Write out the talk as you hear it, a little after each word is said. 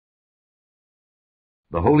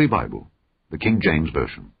The Holy Bible, the King James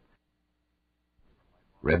Version.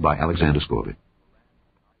 Read by Alexander Scorby.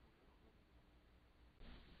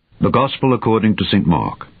 The Gospel according to St.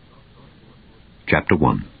 Mark. Chapter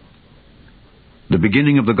 1. The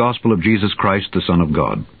beginning of the Gospel of Jesus Christ, the Son of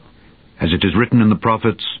God. As it is written in the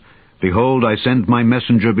prophets, Behold, I send my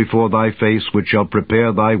messenger before thy face, which shall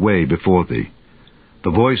prepare thy way before thee.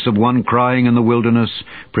 The voice of one crying in the wilderness,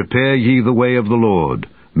 Prepare ye the way of the Lord,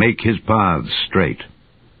 make his paths straight.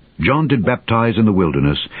 John did baptize in the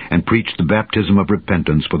wilderness, and preached the baptism of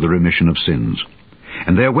repentance for the remission of sins.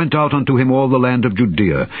 And there went out unto him all the land of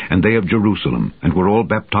Judea, and they of Jerusalem, and were all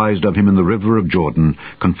baptized of him in the river of Jordan,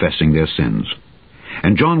 confessing their sins.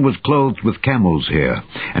 And John was clothed with camel's hair,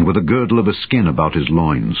 and with a girdle of a skin about his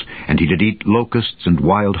loins, and he did eat locusts and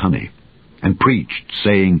wild honey, and preached,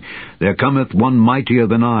 saying, There cometh one mightier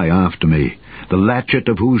than I after me, the latchet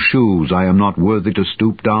of whose shoes I am not worthy to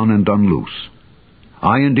stoop down and unloose.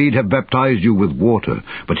 I indeed have baptized you with water,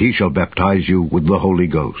 but he shall baptize you with the Holy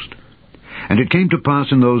Ghost. And it came to pass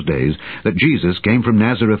in those days that Jesus came from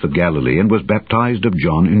Nazareth of Galilee, and was baptized of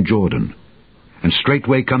John in Jordan. And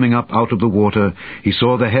straightway coming up out of the water, he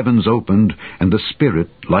saw the heavens opened, and the Spirit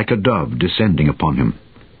like a dove descending upon him.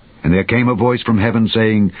 And there came a voice from heaven,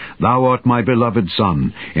 saying, Thou art my beloved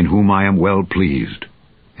Son, in whom I am well pleased.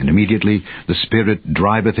 And immediately the Spirit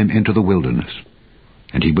driveth him into the wilderness.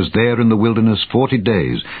 And he was there in the wilderness 40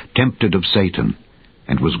 days, tempted of Satan,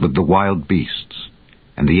 and was with the wild beasts,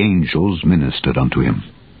 and the angels ministered unto him.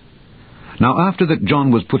 Now after that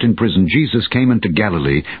John was put in prison, Jesus came into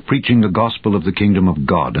Galilee, preaching the gospel of the kingdom of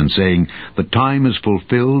God, and saying, The time is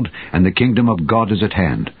fulfilled, and the kingdom of God is at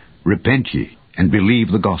hand. Repent ye, and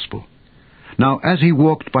believe the gospel. Now as he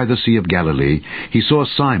walked by the sea of Galilee, he saw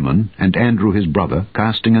Simon and Andrew his brother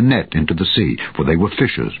casting a net into the sea, for they were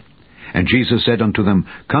fishers. And Jesus said unto them,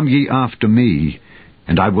 Come ye after me,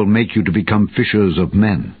 and I will make you to become fishers of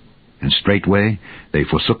men. And straightway they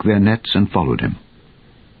forsook their nets and followed him.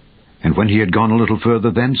 And when he had gone a little further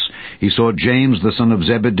thence, he saw James the son of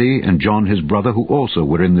Zebedee and John his brother, who also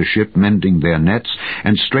were in the ship mending their nets.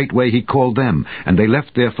 And straightway he called them, and they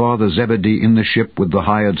left their father Zebedee in the ship with the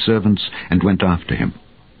hired servants, and went after him.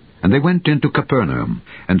 And they went into Capernaum,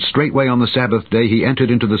 and straightway on the Sabbath day he entered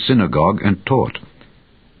into the synagogue and taught.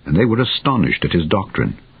 And they were astonished at his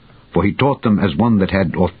doctrine, for he taught them as one that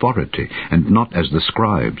had authority, and not as the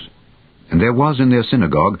scribes. And there was in their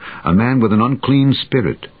synagogue a man with an unclean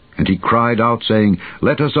spirit, and he cried out, saying,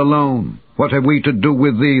 Let us alone. What have we to do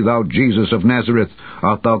with thee, thou Jesus of Nazareth?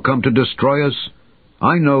 Art thou come to destroy us?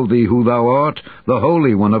 I know thee who thou art, the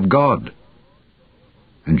Holy One of God.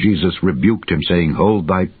 And Jesus rebuked him, saying, Hold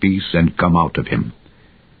thy peace, and come out of him.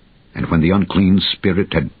 And when the unclean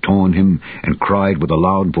spirit had torn him, and cried with a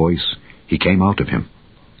loud voice, he came out of him.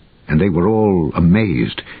 And they were all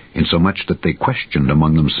amazed, insomuch that they questioned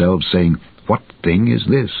among themselves, saying, What thing is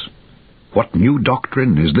this? What new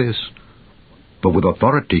doctrine is this? For with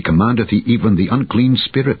authority commandeth he even the unclean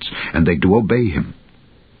spirits, and they do obey him.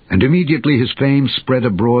 And immediately his fame spread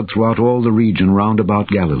abroad throughout all the region round about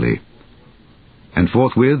Galilee. And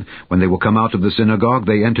forthwith, when they were come out of the synagogue,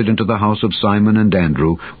 they entered into the house of Simon and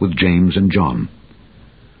Andrew, with James and John.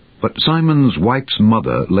 But Simon's wife's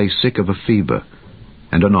mother lay sick of a fever,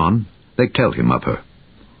 and anon they tell him of her.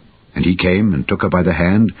 And he came and took her by the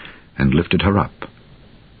hand, and lifted her up.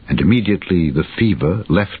 And immediately the fever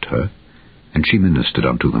left her, and she ministered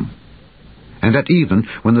unto them. And at even,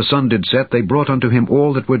 when the sun did set, they brought unto him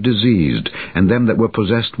all that were diseased, and them that were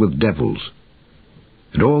possessed with devils.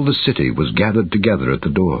 And all the city was gathered together at the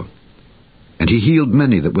door. And he healed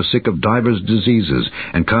many that were sick of divers diseases,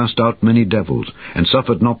 and cast out many devils, and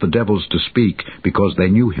suffered not the devils to speak, because they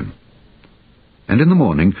knew him. And in the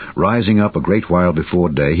morning, rising up a great while before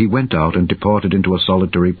day, he went out and departed into a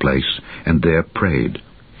solitary place, and there prayed.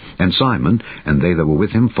 And Simon and they that were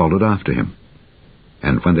with him followed after him.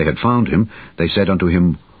 And when they had found him, they said unto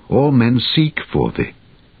him, All men seek for thee.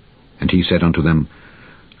 And he said unto them,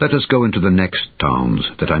 Let us go into the next towns,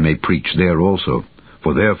 that I may preach there also,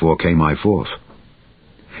 for therefore came I forth.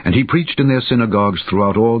 And he preached in their synagogues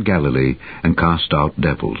throughout all Galilee, and cast out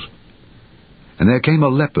devils. And there came a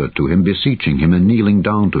leper to him, beseeching him, and kneeling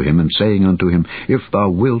down to him, and saying unto him, If thou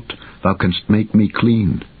wilt, thou canst make me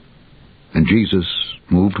clean. And Jesus,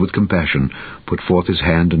 moved with compassion, put forth his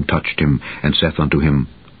hand, and touched him, and saith unto him,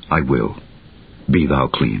 I will. Be thou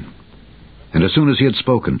clean. And as soon as he had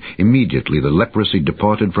spoken, immediately the leprosy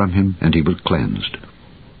departed from him, and he was cleansed.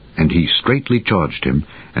 And he straitly charged him,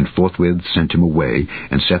 and forthwith sent him away,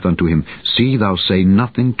 and saith unto him, See thou say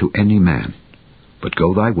nothing to any man, but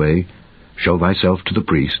go thy way, show thyself to the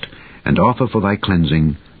priest, and offer for thy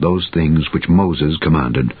cleansing those things which Moses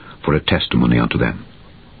commanded, for a testimony unto them.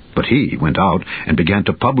 But he went out and began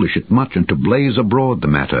to publish it much, and to blaze abroad the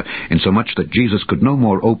matter, insomuch that Jesus could no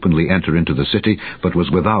more openly enter into the city, but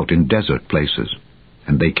was without in desert places.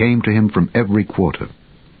 And they came to him from every quarter.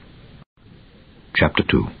 Chapter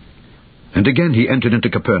 2. And again he entered into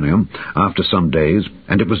Capernaum after some days,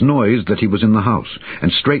 and it was noised that he was in the house.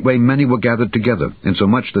 And straightway many were gathered together,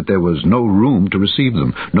 insomuch that there was no room to receive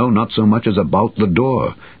them, no, not so much as about the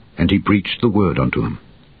door. And he preached the word unto them.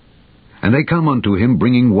 And they come unto him,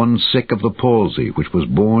 bringing one sick of the palsy, which was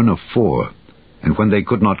borne of 4. And when they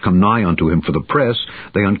could not come nigh unto him for the press,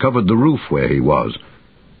 they uncovered the roof where he was.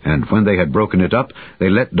 And when they had broken it up, they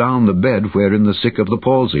let down the bed wherein the sick of the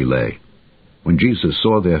palsy lay. When Jesus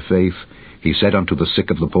saw their faith, he said unto the sick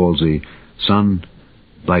of the palsy, Son,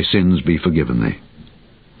 thy sins be forgiven thee.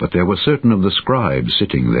 But there were certain of the scribes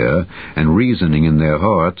sitting there, and reasoning in their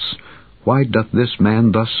hearts, Why doth this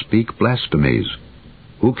man thus speak blasphemies?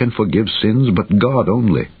 Who can forgive sins but God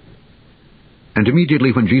only? And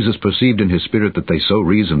immediately when Jesus perceived in his spirit that they so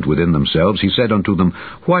reasoned within themselves, he said unto them,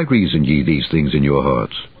 Why reason ye these things in your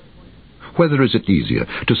hearts? Whether is it easier,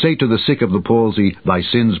 to say to the sick of the palsy, Thy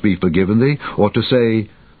sins be forgiven thee, or to say,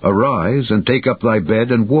 Arise, and take up thy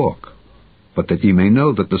bed, and walk? But that ye may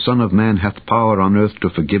know that the Son of Man hath power on earth to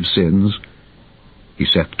forgive sins, he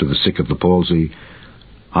saith to the sick of the palsy,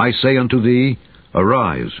 I say unto thee,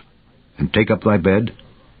 Arise, and take up thy bed,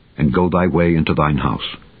 and go thy way into thine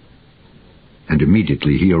house. And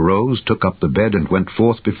immediately he arose, took up the bed, and went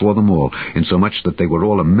forth before them all, insomuch that they were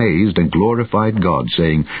all amazed, and glorified God,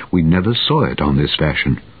 saying, We never saw it on this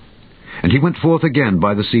fashion. And he went forth again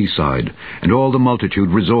by the seaside, and all the multitude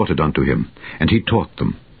resorted unto him, and he taught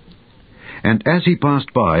them. And as he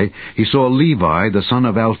passed by, he saw Levi the son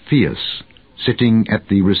of Alphaeus, sitting at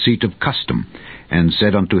the receipt of custom, and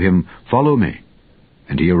said unto him, Follow me.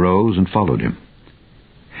 And he arose and followed him.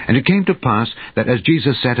 And it came to pass that as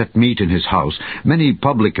Jesus sat at meat in his house, many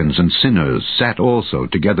publicans and sinners sat also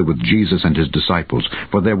together with Jesus and his disciples,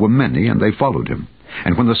 for there were many, and they followed him.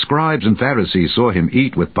 And when the scribes and Pharisees saw him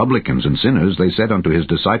eat with publicans and sinners, they said unto his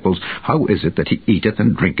disciples, How is it that he eateth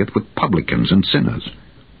and drinketh with publicans and sinners?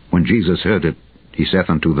 When Jesus heard it, he saith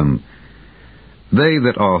unto them, They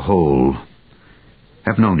that are whole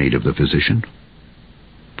have no need of the physician,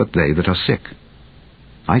 but they that are sick.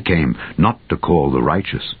 I came not to call the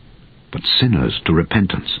righteous, but sinners to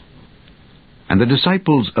repentance. And the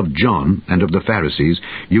disciples of John and of the Pharisees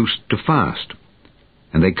used to fast.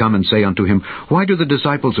 And they come and say unto him, Why do the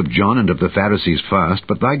disciples of John and of the Pharisees fast,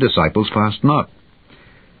 but thy disciples fast not?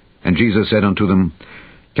 And Jesus said unto them,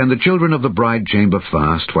 Can the children of the bride chamber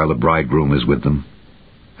fast while the bridegroom is with them?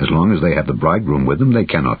 As long as they have the bridegroom with them, they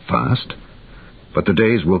cannot fast. But the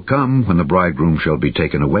days will come when the bridegroom shall be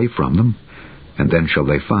taken away from them, and then shall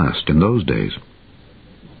they fast in those days.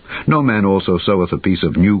 No man also seweth a piece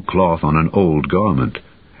of new cloth on an old garment,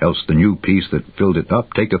 else the new piece that filled it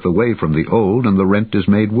up taketh away from the old, and the rent is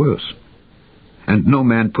made worse. And no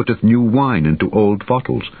man putteth new wine into old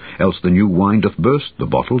bottles, else the new wine doth burst the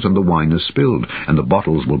bottles, and the wine is spilled, and the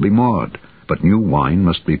bottles will be marred. But new wine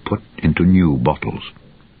must be put into new bottles.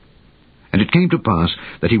 And it came to pass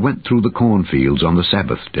that he went through the cornfields on the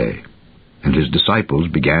Sabbath day. And his disciples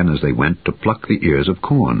began as they went to pluck the ears of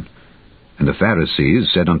corn. And the Pharisees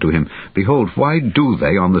said unto him, Behold, why do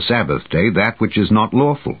they on the Sabbath day that which is not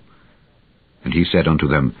lawful? And he said unto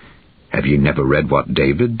them, Have ye never read what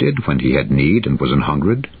David did when he had need and was an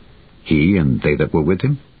hungered, he and they that were with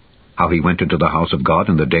him? How he went into the house of God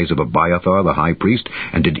in the days of Abiathar the high priest,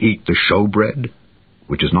 and did eat the showbread,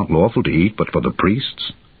 which is not lawful to eat but for the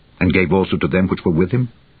priests, and gave also to them which were with him?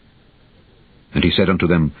 And he said unto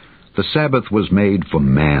them, The Sabbath was made for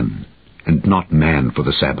man, and not man for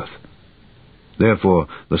the Sabbath. Therefore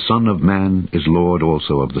the Son of Man is Lord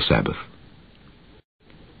also of the Sabbath.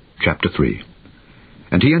 Chapter 3.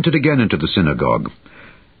 And he entered again into the synagogue,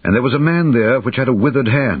 and there was a man there which had a withered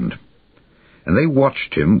hand. And they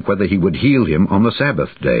watched him whether he would heal him on the Sabbath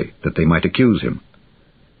day, that they might accuse him.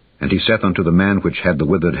 And he saith unto the man which had the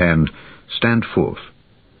withered hand, Stand forth.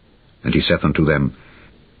 And he saith unto them,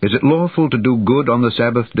 Is it lawful to do good on the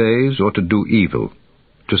Sabbath days, or to do evil,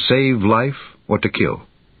 to save life, or to kill?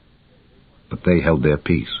 But they held their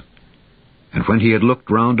peace. And when he had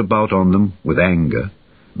looked round about on them with anger,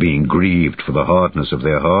 being grieved for the hardness of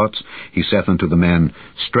their hearts, he saith unto the man,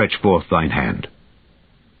 Stretch forth thine hand.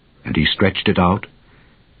 And he stretched it out,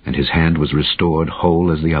 and his hand was restored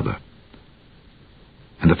whole as the other.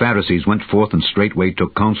 And the Pharisees went forth and straightway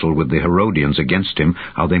took counsel with the Herodians against him,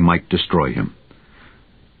 how they might destroy him.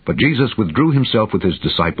 But Jesus withdrew himself with his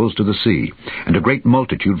disciples to the sea, and a great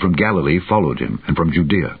multitude from Galilee followed him, and from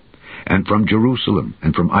Judea, and from Jerusalem,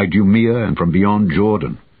 and from Idumea, and from beyond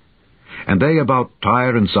Jordan. And they about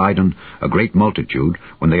Tyre and Sidon, a great multitude,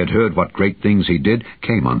 when they had heard what great things he did,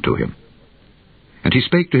 came unto him. And he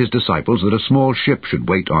spake to his disciples that a small ship should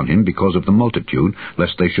wait on him because of the multitude,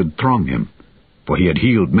 lest they should throng him. For he had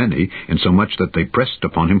healed many, insomuch that they pressed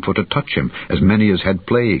upon him for to touch him, as many as had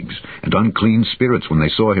plagues, and unclean spirits, when they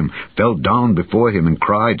saw him, fell down before him, and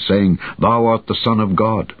cried, saying, Thou art the Son of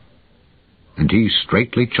God. And he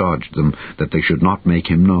straitly charged them that they should not make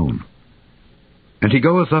him known. And he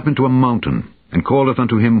goeth up into a mountain, and calleth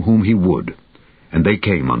unto him whom he would. And they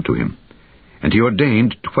came unto him. And he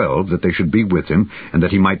ordained 12 that they should be with him, and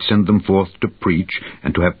that he might send them forth to preach,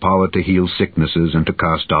 and to have power to heal sicknesses, and to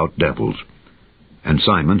cast out devils. And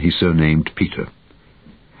Simon he surnamed Peter.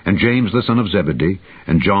 And James the son of Zebedee,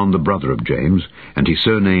 and John the brother of James, and he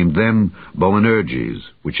surnamed them Boanerges,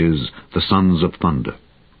 which is the sons of thunder.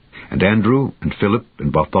 And Andrew, and Philip,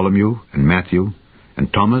 and Bartholomew, and Matthew,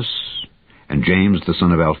 and Thomas, and James the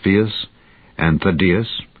son of Alphaeus, and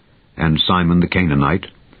Thaddeus, and Simon the Canaanite,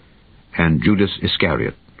 and Judas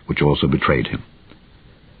Iscariot, which also betrayed him.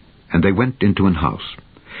 And they went into an house.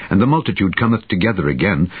 And the multitude cometh together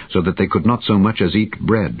again, so that they could not so much as eat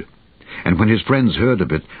bread. And when his friends heard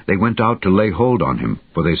of it, they went out to lay hold on him,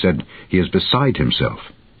 for they said, He is beside himself.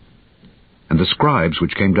 And the scribes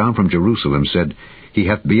which came down from Jerusalem said, He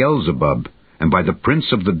hath Beelzebub, and by the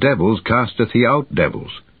prince of the devils casteth he out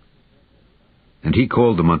devils. And he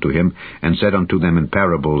called them unto him, and said unto them in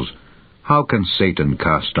parables, How can Satan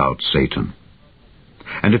cast out Satan?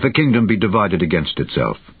 And if a kingdom be divided against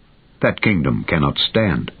itself, that kingdom cannot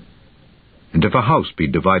stand. And if a house be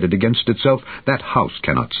divided against itself, that house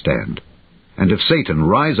cannot stand. And if Satan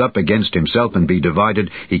rise up against himself and be divided,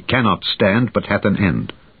 he cannot stand, but hath an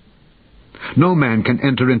end. No man can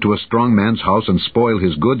enter into a strong man's house and spoil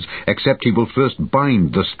his goods, except he will first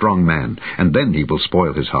bind the strong man, and then he will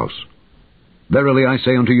spoil his house. Verily I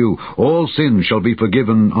say unto you, all sins shall be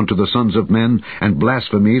forgiven unto the sons of men, and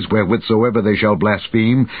blasphemies wherewithsoever they shall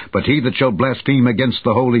blaspheme. But he that shall blaspheme against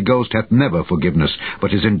the Holy Ghost hath never forgiveness,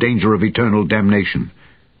 but is in danger of eternal damnation.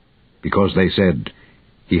 Because they said,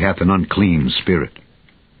 He hath an unclean spirit.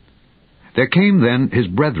 There came then his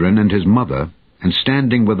brethren and his mother, and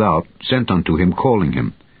standing without, sent unto him, calling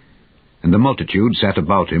him. And the multitude sat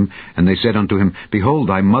about him, and they said unto him, Behold,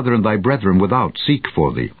 thy mother and thy brethren without seek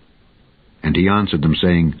for thee. And he answered them,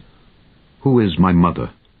 saying, Who is my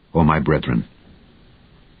mother, or my brethren?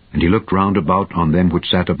 And he looked round about on them which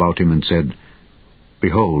sat about him, and said,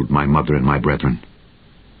 Behold my mother and my brethren.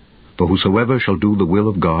 For whosoever shall do the will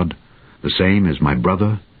of God, the same is my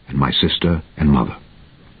brother, and my sister, and mother.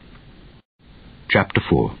 Chapter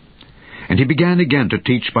 4. And he began again to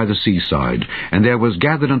teach by the seaside, and there was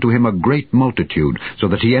gathered unto him a great multitude, so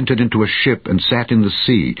that he entered into a ship, and sat in the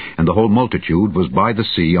sea, and the whole multitude was by the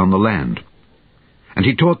sea on the land. And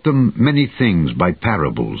he taught them many things by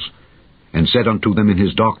parables, and said unto them in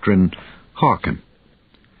his doctrine, Hearken.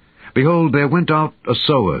 Behold, there went out a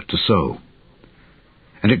sower to sow.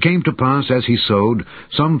 And it came to pass, as he sowed,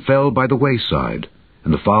 some fell by the wayside,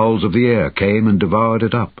 and the fowls of the air came and devoured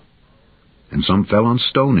it up. And some fell on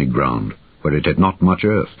stony ground, where it had not much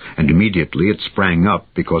earth, and immediately it sprang up,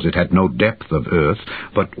 because it had no depth of earth.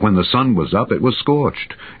 But when the sun was up, it was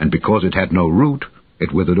scorched, and because it had no root,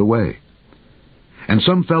 it withered away. And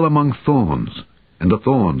some fell among thorns, and the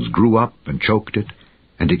thorns grew up and choked it,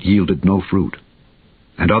 and it yielded no fruit.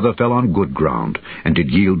 And other fell on good ground, and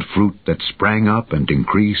did yield fruit that sprang up and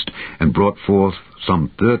increased, and brought forth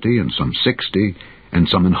some 30, and some 60, and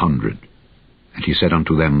some 100. And he said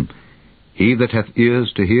unto them, He that hath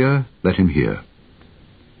ears to hear, let him hear.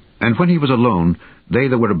 And when he was alone, they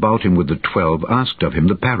that were about him with the 12 asked of him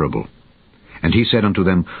the parable. And he said unto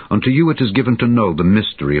them, Unto you it is given to know the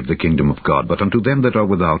mystery of the kingdom of God, but unto them that are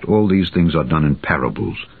without all these things are done in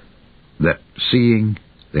parables, that seeing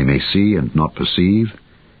they may see and not perceive,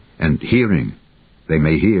 and hearing they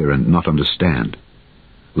may hear and not understand,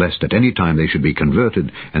 lest at any time they should be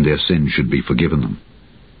converted, and their sins should be forgiven them.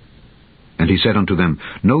 And he said unto them,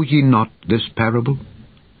 Know ye not this parable?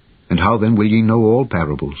 And how then will ye know all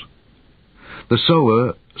parables? The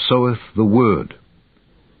sower soweth the word.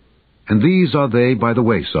 And these are they by the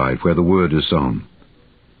wayside, where the word is sown.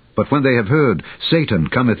 But when they have heard, Satan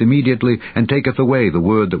cometh immediately, and taketh away the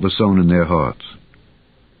word that was sown in their hearts.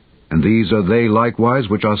 And these are they likewise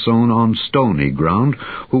which are sown on stony ground,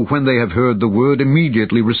 who when they have heard the word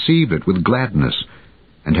immediately receive it with gladness,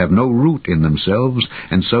 and have no root in themselves,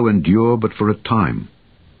 and so endure but for a time.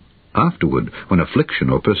 Afterward, when affliction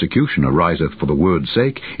or persecution ariseth for the word's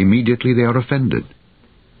sake, immediately they are offended.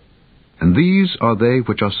 And these are they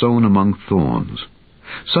which are sown among thorns,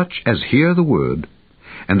 such as hear the word,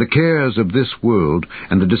 and the cares of this world,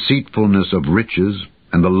 and the deceitfulness of riches,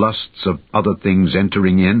 and the lusts of other things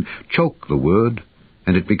entering in, choke the word,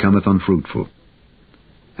 and it becometh unfruitful.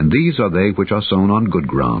 And these are they which are sown on good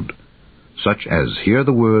ground, such as hear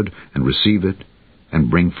the word, and receive it, and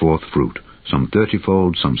bring forth fruit, some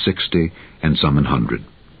 30-fold, some 60, and some 100.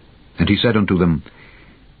 And he said unto them,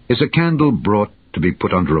 Is a candle brought to be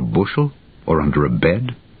put under a bushel, or under a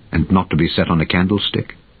bed, and not to be set on a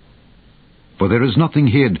candlestick? For there is nothing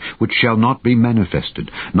hid which shall not be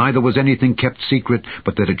manifested, neither was anything kept secret,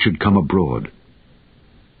 but that it should come abroad.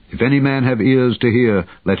 If any man have ears to hear,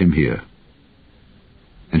 let him hear.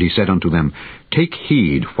 And he said unto them, Take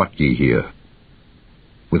heed what ye hear.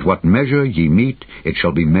 With what measure ye mete, it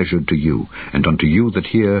shall be measured to you, and unto you that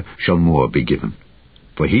hear shall more be given.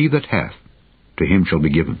 For he that hath, to him shall be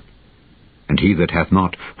given, and he that hath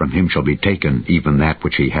not, from him shall be taken even that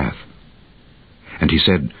which he hath. And he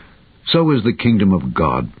said, So is the kingdom of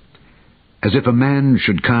God, as if a man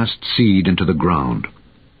should cast seed into the ground,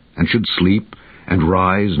 and should sleep, and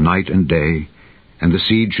rise night and day, and the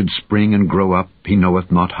seed should spring and grow up, he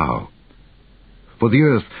knoweth not how. For the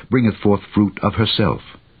earth bringeth forth fruit of herself,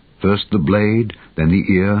 first the blade, then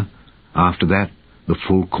the ear, after that the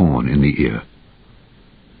full corn in the ear.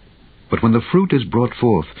 But when the fruit is brought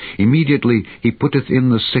forth, immediately he putteth in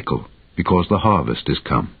the sickle, because the harvest is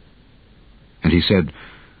come. And he said,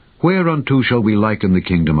 Whereunto shall we liken the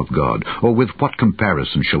kingdom of God, or with what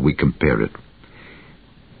comparison shall we compare it?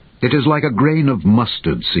 It is like a grain of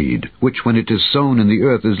mustard seed, which when it is sown in the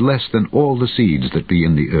earth is less than all the seeds that be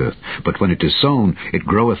in the earth. But when it is sown, it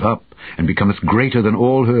groweth up, and becometh greater than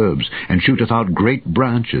all herbs, and shooteth out great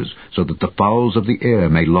branches, so that the fowls of the air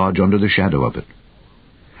may lodge under the shadow of it.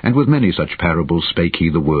 And with many such parables spake he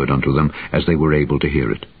the word unto them, as they were able to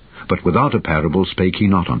hear it. But without a parable spake he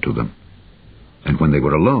not unto them. And when they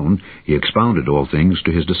were alone, he expounded all things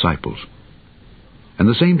to his disciples. And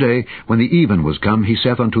the same day, when the even was come, he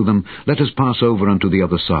saith unto them, Let us pass over unto the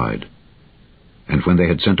other side. And when they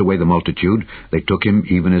had sent away the multitude, they took him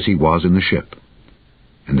even as he was in the ship.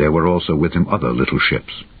 And there were also with him other little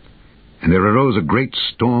ships. And there arose a great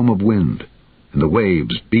storm of wind, and the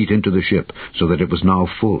waves beat into the ship, so that it was now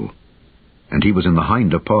full. And he was in the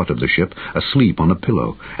hinder part of the ship, asleep on a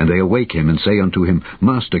pillow. And they awake him, and say unto him,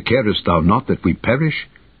 Master, carest thou not that we perish?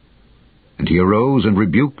 And he arose and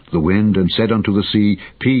rebuked the wind, and said unto the sea,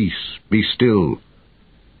 Peace, be still.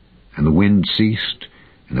 And the wind ceased,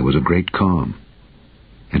 and there was a great calm.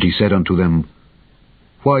 And he said unto them,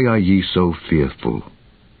 Why are ye so fearful?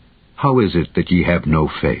 How is it that ye have no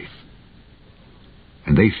faith?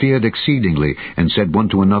 And they feared exceedingly, and said one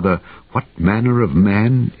to another, What manner of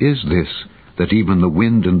man is this, that even the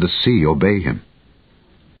wind and the sea obey him?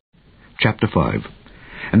 Chapter 5.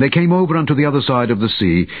 And they came over unto the other side of the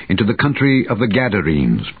sea, into the country of the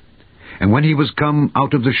Gadarenes. And when he was come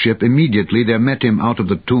out of the ship, immediately there met him out of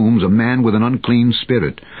the tombs a man with an unclean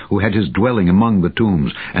spirit, who had his dwelling among the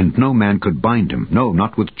tombs, and no man could bind him, no,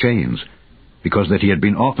 not with chains, because that he had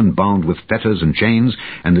been often bound with fetters and chains,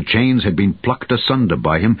 and the chains had been plucked asunder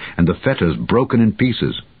by him, and the fetters broken in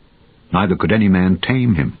pieces. Neither could any man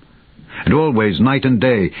tame him. And always, night and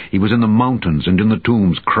day, he was in the mountains and in the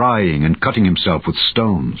tombs, crying and cutting himself with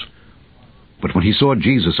stones. But when he saw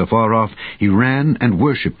Jesus afar off, he ran and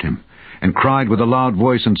worshipped him, and cried with a loud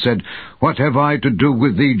voice, and said, What have I to do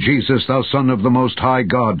with thee, Jesus, thou Son of the Most High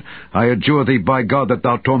God? I adjure thee by God that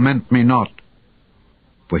thou torment me not.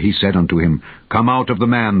 For he said unto him, Come out of the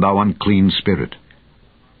man, thou unclean spirit.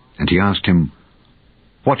 And he asked him,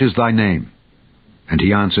 What is thy name? And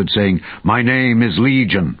he answered, saying, My name is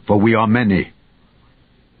Legion, for we are many.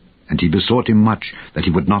 And he besought him much that he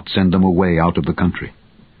would not send them away out of the country.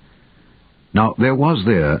 Now there was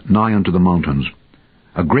there, nigh unto the mountains,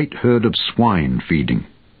 a great herd of swine feeding.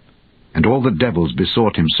 And all the devils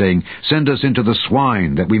besought him, saying, Send us into the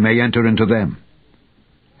swine, that we may enter into them.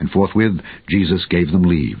 And forthwith Jesus gave them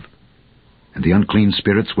leave. And the unclean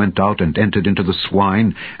spirits went out and entered into the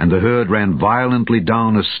swine, and the herd ran violently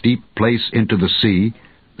down a steep place into the sea.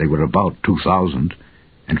 They were about 2,000,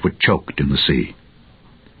 and were choked in the sea.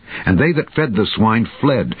 And they that fed the swine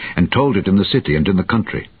fled, and told it in the city and in the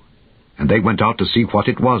country. And they went out to see what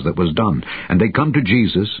it was that was done. And they come to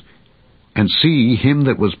Jesus, and see him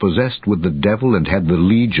that was possessed with the devil and had the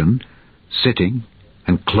legion, sitting,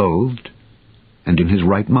 and clothed, and in his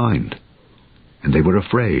right mind. And they were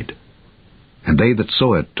afraid. And they that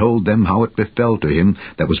saw it told them how it befell to him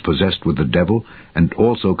that was possessed with the devil, and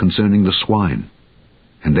also concerning the swine.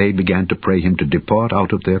 And they began to pray him to depart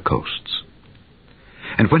out of their coasts.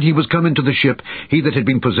 And when he was come into the ship, he that had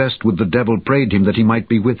been possessed with the devil prayed him that he might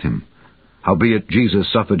be with him. Howbeit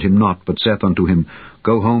Jesus suffered him not, but saith unto him,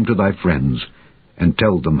 Go home to thy friends, and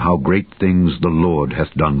tell them how great things the Lord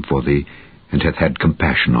hath done for thee, and hath had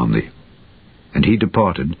compassion on thee. And he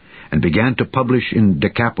departed, and began to publish in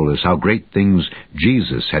Decapolis how great things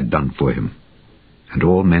Jesus had done for him. And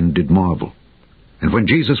all men did marvel. And when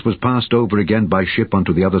Jesus was passed over again by ship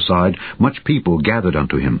unto the other side, much people gathered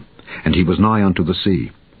unto him, and he was nigh unto the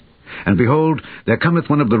sea. And behold, there cometh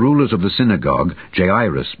one of the rulers of the synagogue,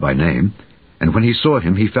 Jairus by name, and when he saw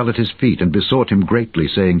him, he fell at his feet, and besought him greatly,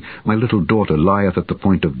 saying, My little daughter lieth at the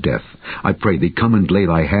point of death. I pray thee, come and lay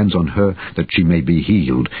thy hands on her, that she may be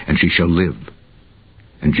healed, and she shall live.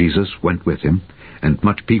 And Jesus went with him, and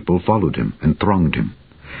much people followed him, and thronged him.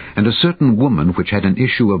 And a certain woman which had an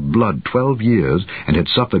issue of blood 12 years, and had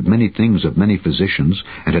suffered many things of many physicians,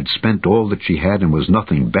 and had spent all that she had, and was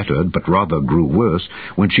nothing bettered, but rather grew worse,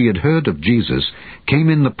 when she had heard of Jesus, came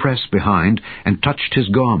in the press behind, and touched his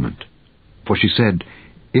garment. For she said,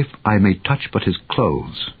 If I may touch but his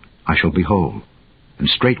clothes, I shall be whole. And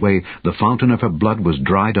straightway the fountain of her blood was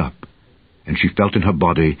dried up, and she felt in her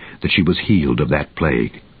body that she was healed of that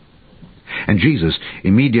plague. And Jesus,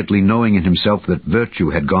 immediately knowing in himself that virtue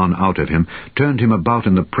had gone out of him, turned him about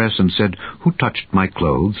in the press, and said, Who touched my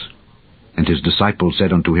clothes? And his disciples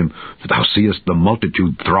said unto him, Thou seest the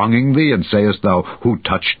multitude thronging thee, and sayest thou, Who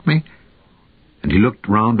touched me? And he looked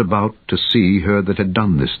round about to see her that had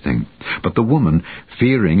done this thing. But the woman,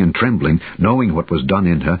 fearing and trembling, knowing what was done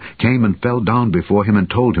in her, came and fell down before him, and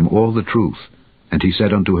told him all the truth. And he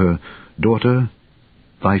said unto her, Daughter,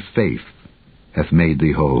 thy faith hath made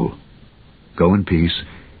thee whole. Go in peace,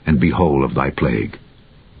 and be whole of thy plague.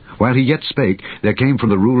 While he yet spake, there came from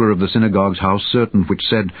the ruler of the synagogue's house certain which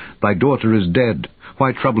said, Thy daughter is dead.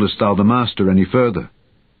 Why troublest thou the master any further?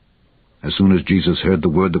 As soon as Jesus heard the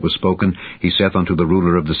word that was spoken, he saith unto the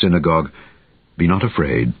ruler of the synagogue, Be not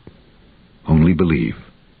afraid, only believe.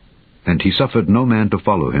 And he suffered no man to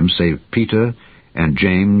follow him, save Peter, and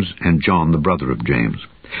James, and John the brother of James.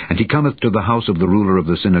 And he cometh to the house of the ruler of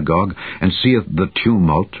the synagogue, and seeth the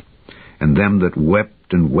tumult, and them that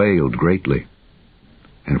wept and wailed greatly.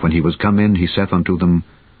 And when he was come in, he saith unto them,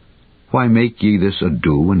 Why make ye this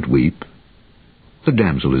ado and weep? The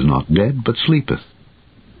damsel is not dead, but sleepeth.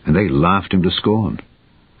 And they laughed him to scorn.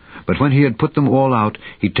 But when he had put them all out,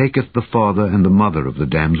 he taketh the father and the mother of the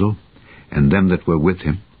damsel, and them that were with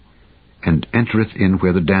him, and entereth in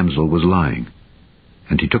where the damsel was lying.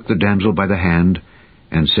 And he took the damsel by the hand,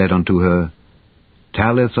 and said unto her,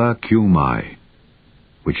 Talitha cumi,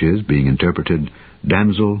 which is, being interpreted,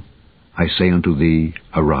 Damsel, I say unto thee,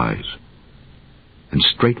 arise. And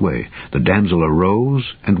straightway the damsel arose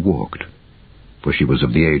and walked, for she was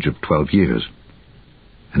of the age of 12 years.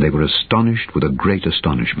 And they were astonished with a great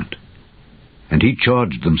astonishment. And he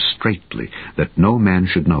charged them straitly that no man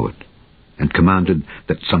should know it, and commanded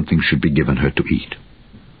that something should be given her to eat.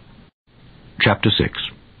 Chapter 6.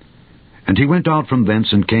 And he went out from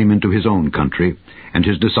thence, and came into his own country, and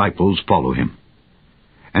his disciples follow him.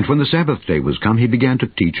 And when the Sabbath day was come, he began to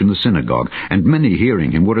teach in the synagogue, and many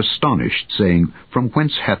hearing him were astonished, saying, From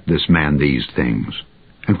whence hath this man these things?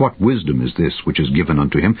 And what wisdom is this which is given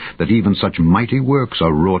unto him, that even such mighty works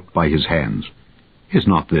are wrought by his hands? Is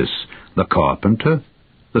not this the carpenter,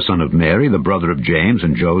 the son of Mary, the brother of James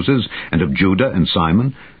and Joses, and of Judah and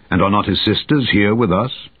Simon? And are not his sisters here with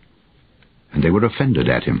us? And they were offended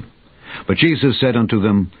at him. But Jesus said unto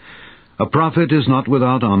them, A prophet is not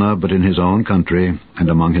without honor, but in his own country, and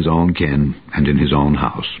among his own kin, and in his own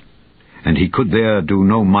house. And he could there do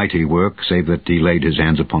no mighty work, save that he laid his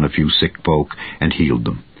hands upon a few sick folk, and healed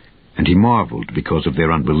them. And he marveled because of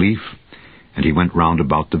their unbelief, and he went round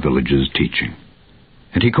about the villages teaching.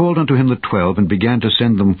 And he called unto him the 12, and began to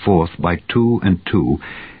send them forth by 2 and 2,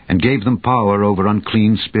 and gave them power over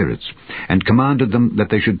unclean spirits, and commanded them that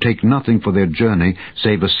they should take nothing for their journey,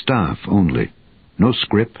 save a staff only, no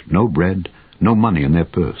scrip, no bread, no money in their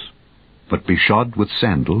purse, but be shod with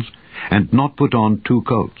sandals, and not put on 2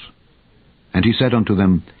 coats. And he said unto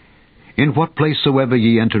them, In what place soever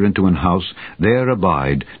ye enter into an house, there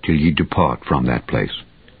abide till ye depart from that place.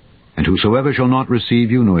 And whosoever shall not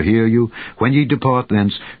receive you, nor hear you, when ye depart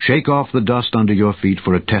thence, shake off the dust under your feet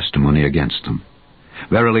for a testimony against them.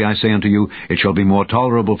 Verily I say unto you, it shall be more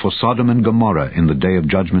tolerable for Sodom and Gomorrah in the day of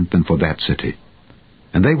judgment than for that city.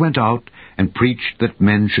 And they went out, and preached that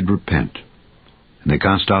men should repent. And they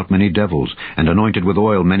cast out many devils, and anointed with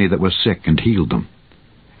oil many that were sick, and healed them.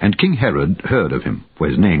 And King Herod heard of him, for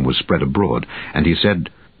his name was spread abroad, and he said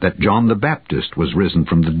that John the Baptist was risen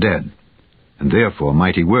from the dead, and therefore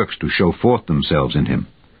mighty works do show forth themselves in him.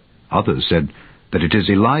 Others said that it is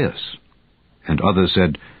Elias, and others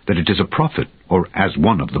said that it is a prophet, or as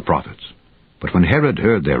one of the prophets. But when Herod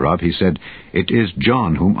heard thereof, he said, It is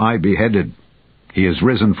John whom I beheaded. He is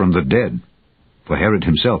risen from the dead. For Herod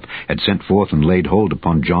himself had sent forth and laid hold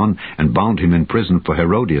upon John, and bound him in prison for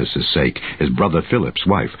Herodias' sake, his brother Philip's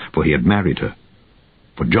wife, for he had married her.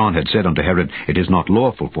 For John had said unto Herod, It is not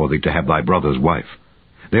lawful for thee to have thy brother's wife.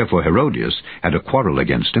 Therefore Herodias had a quarrel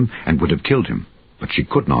against him, and would have killed him. But she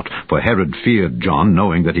could not, for Herod feared John,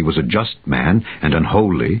 knowing that he was a just man, and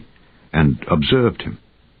unholy, and observed him.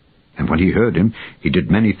 And when he heard him, he did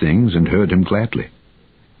many things, and heard him gladly.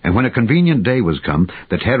 And when a convenient day was come,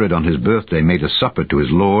 that Herod on his birthday made a supper to his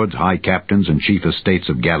lords, high captains, and chief estates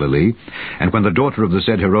of Galilee, and when the daughter of the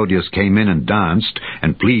said Herodias came in and danced,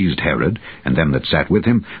 and pleased Herod, and them that sat with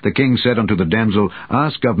him, the king said unto the damsel,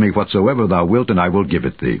 Ask of me whatsoever thou wilt, and I will give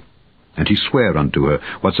it thee. And he sware unto her,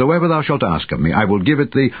 Whatsoever thou shalt ask of me, I will give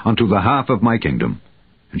it thee unto the half of my kingdom.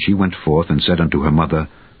 And she went forth and said unto her mother,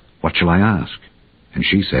 What shall I ask? And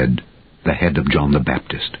she said, The head of John the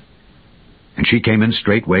Baptist. And she came in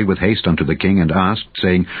straightway with haste unto the king, and asked,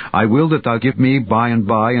 saying, I will that thou give me by and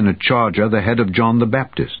by in a charger the head of John the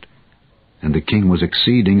Baptist. And the king was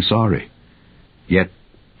exceeding sorry. Yet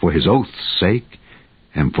for his oath's sake,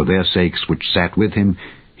 and for their sakes which sat with him,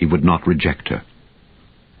 he would not reject her.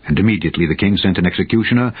 And immediately the king sent an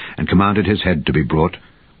executioner, and commanded his head to be brought.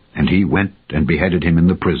 And he went and beheaded him in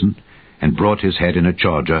the prison, and brought his head in a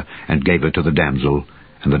charger, and gave it to the damsel,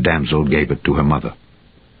 and the damsel gave it to her mother.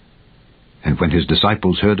 And when his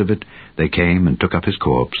disciples heard of it, they came and took up his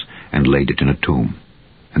corpse, and laid it in a tomb.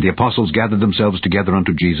 And the apostles gathered themselves together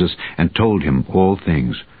unto Jesus, and told him all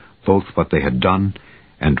things, both what they had done,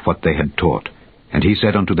 and what they had taught. And he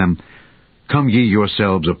said unto them, Come ye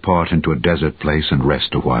yourselves apart into a desert place, and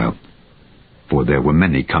rest a while. For there were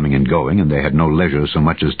many coming and going, and they had no leisure so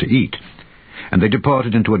much as to eat. And they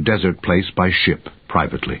departed into a desert place by ship,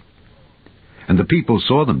 privately. And the people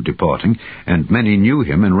saw them departing, and many knew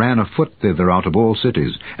him, and ran afoot thither out of all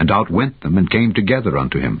cities, and outwent them, and came together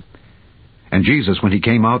unto him. And Jesus, when he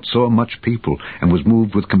came out, saw much people, and was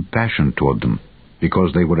moved with compassion toward them,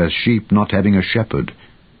 because they were as sheep not having a shepherd.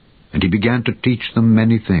 And he began to teach them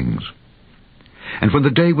many things. And when the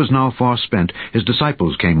day was now far spent, his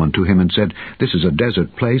disciples came unto him, and said, This is a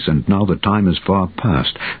desert place, and now the time is far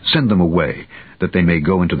past. Send them away, that they may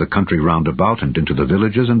go into the country round about, and into the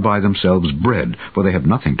villages, and buy themselves bread, for they have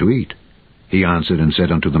nothing to eat. He answered and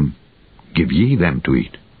said unto them, Give ye them to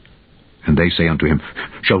eat. And they say unto him,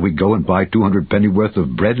 Shall we go and buy 200 pennyworth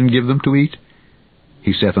of bread, and give them to eat?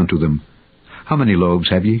 He saith unto them, How many loaves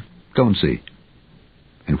have ye? Go and see.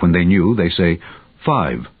 And when they knew, they say,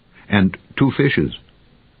 5, and 2 fishes.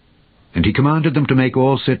 And he commanded them to make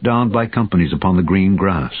all sit down by companies upon the green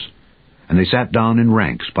grass. And they sat down in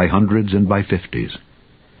ranks by hundreds and by 50s.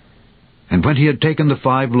 And when he had taken the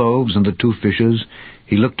 5 loaves and the 2 fishes,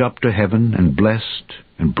 he looked up to heaven, and blessed,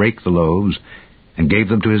 and brake the loaves, and gave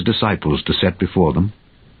them to his disciples to set before them.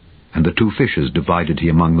 And the 2 fishes divided he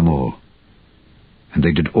among them all. And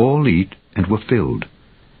they did all eat, and were filled.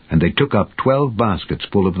 And they took up 12 baskets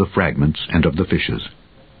full of the fragments and of the fishes.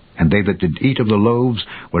 And they that did eat of the loaves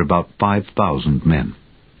were about 5,000 men.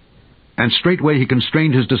 And straightway he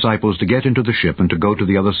constrained his disciples to get into the ship, and to go to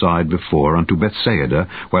the other side before, unto Bethsaida,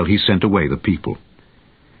 while he sent away the people.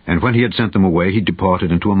 And when he had sent them away, he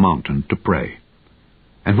departed into a mountain to pray.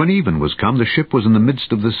 And when even was come, the ship was in the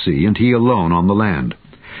midst of the sea, and he alone on the land.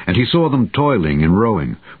 And he saw them toiling and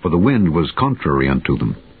rowing, for the wind was contrary unto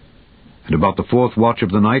them. And about the 4th watch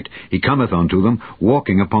of the night he cometh unto them,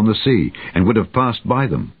 walking upon the sea, and would have passed by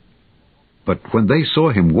them. But when they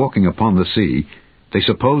saw him walking upon the sea, they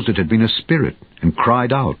supposed it had been a spirit, and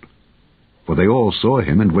cried out. For they all saw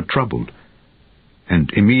him, and were troubled. And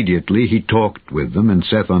immediately he talked with them, and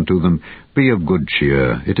saith unto them, Be of good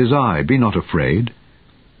cheer, it is I, be not afraid.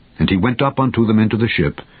 And he went up unto them into the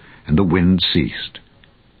ship, and the wind ceased.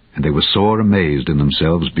 And they were sore amazed in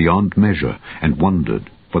themselves beyond measure, and wondered,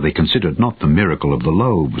 for they considered not the miracle of the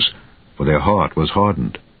loaves, for their heart was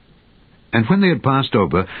hardened. And when they had passed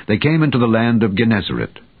over, they came into the land of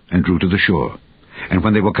Gennesaret, and drew to the shore. And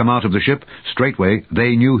when they were come out of the ship, straightway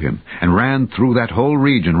they knew him, and ran through that whole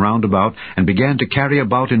region round about, and began to carry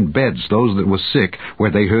about in beds those that were sick,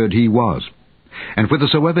 where they heard he was. And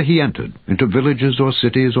whithersoever he entered, into villages or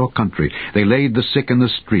cities or country, they laid the sick in the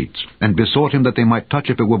streets, and besought him that they might touch,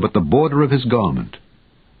 if it were but the border of his garment.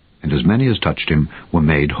 And as many as touched him were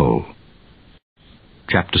made whole.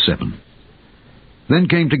 Chapter 7. Then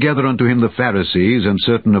came together unto him the Pharisees, and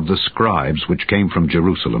certain of the scribes which came from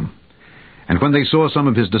Jerusalem. And when they saw some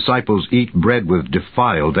of his disciples eat bread with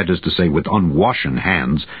defiled, that is to say, with unwashen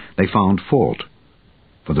hands, they found fault.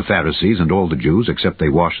 For the Pharisees and all the Jews, except they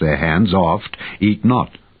wash their hands oft, eat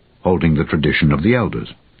not, holding the tradition of the elders.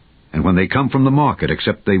 And when they come from the market,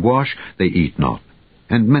 except they wash, they eat not.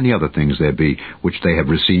 And many other things there be, which they have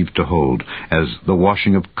received to hold, as the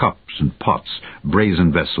washing of cups and pots,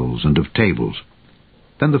 brazen vessels, and of tables.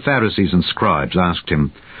 Then the Pharisees and scribes asked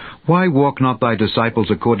him, Why walk not thy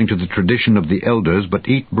disciples according to the tradition of the elders, but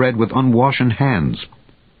eat bread with unwashen hands?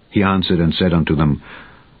 He answered and said unto them,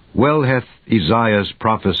 Well hath Esaias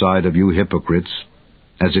prophesied of you hypocrites,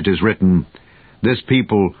 as it is written, This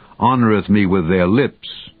people honoureth me with their lips,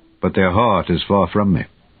 but their heart is far from me.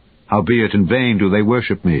 Howbeit in vain do they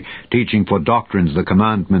worship me, teaching for doctrines the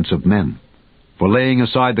commandments of men. For laying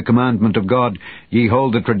aside the commandment of God, ye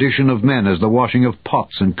hold the tradition of men, as the washing of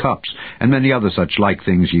pots and cups, and many other such like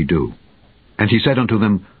things ye do. And he said unto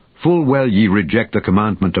them, Full well ye reject the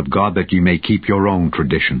commandment of God, that ye may keep your own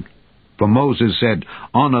tradition. For Moses said,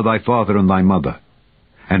 Honour thy father and thy mother.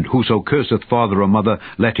 And whoso curseth father or mother,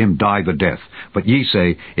 let him die the death. But ye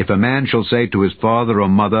say, If a man shall say to his father or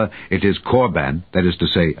mother, It is Corban, that is to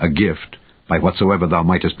say, a gift, by whatsoever thou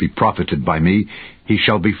mightest be profited by me, he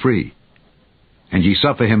shall be free. And ye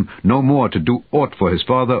suffer him no more to do aught for his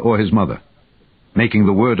father or his mother, making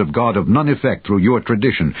the word of God of none effect through your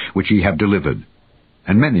tradition, which ye have delivered.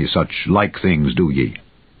 And many such like things do ye.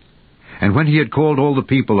 And when he had called all the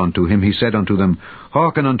people unto him, he said unto them,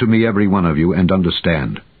 Hearken unto me every one of you, and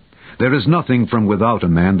understand. There is nothing from without a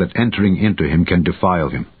man that entering into him can defile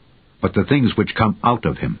him, but the things which come out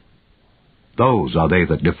of him. Those are they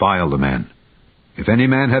that defile the man. If any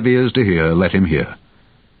man have ears to hear, let him hear.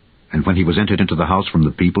 And when he was entered into the house from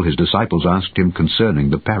the people, his disciples asked him concerning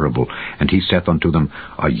the parable. And he saith unto them,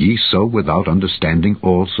 Are ye so without understanding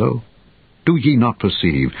also? Do ye not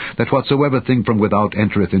perceive that whatsoever thing from without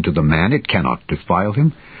entereth into the man, it cannot defile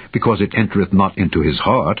him, because it entereth not into his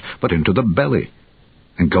heart, but into the belly,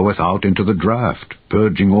 and goeth out into the draught,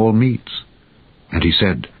 purging all meats? And he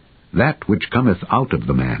said, That which cometh out of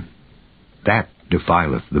the man, that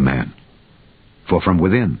defileth the man. For from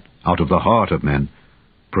within, out of the heart of men,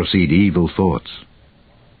 proceed evil thoughts,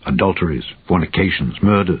 adulteries, fornications,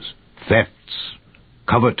 murders, thefts,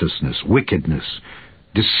 covetousness, wickedness,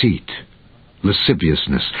 deceit,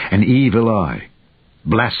 lasciviousness, an evil eye,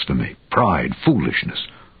 blasphemy, pride, foolishness.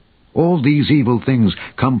 All these evil things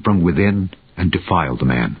come from within and defile the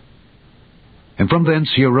man. And from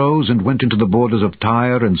thence he arose and went into the borders of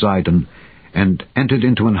Tyre and Zidon, and entered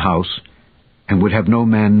into an house, and would have no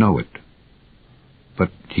man know it.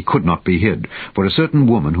 But he could not be hid, for a certain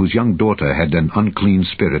woman whose young daughter had an unclean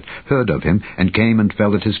spirit heard of him, and came and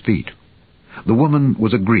fell at his feet. The woman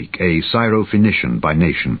was a Greek, a Syrophoenician by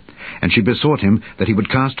nation, and she besought him that he would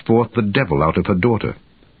cast forth the devil out of her daughter.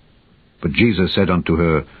 But Jesus said unto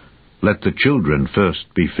her, Let the children first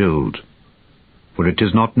be filled. For it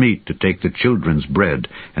is not meet to take the children's bread,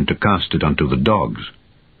 and to cast it unto the dogs.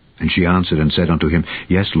 And she answered and said unto him,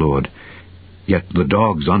 Yes, Lord, yet the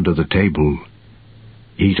dogs under the table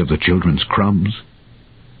eat of the children's crumbs.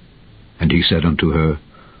 And he said unto her,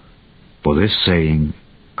 For this saying,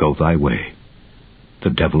 go thy way.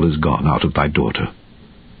 The devil is gone out of thy daughter.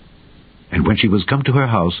 And when she was come to her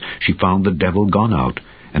house, she found the devil gone out,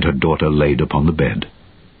 and her daughter laid upon the bed.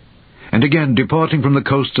 And again, departing from the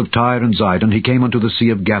coasts of Tyre and Zidon, he came unto the sea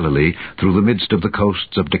of Galilee, through the midst of the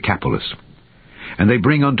coasts of Decapolis. And they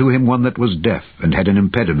bring unto him one that was deaf, and had an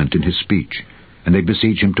impediment in his speech, and they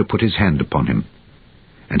beseech him to put his hand upon him.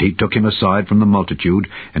 And he took him aside from the multitude,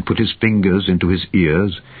 and put his fingers into his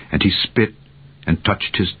ears, and he spit, and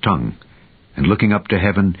touched his tongue. And looking up to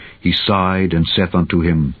heaven, he sighed, and saith unto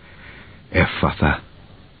him, Ephphatha,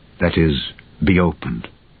 that is, be opened.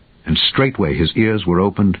 And straightway his ears were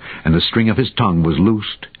opened, and the string of his tongue was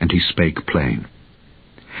loosed, and he spake plain.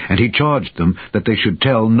 And he charged them that they should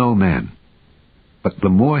tell no man. But the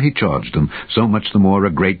more he charged them, so much the more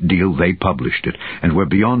a great deal they published it, and were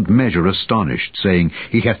beyond measure astonished, saying,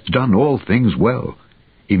 He hath done all things well.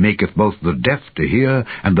 He maketh both the deaf to hear,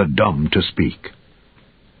 and the dumb to speak.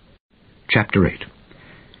 Chapter 8.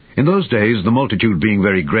 In those days, the multitude being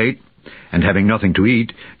very great, and having nothing to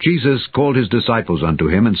eat, Jesus called his disciples unto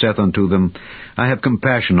him, and saith unto them, I have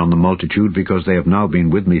compassion on the multitude, because they have now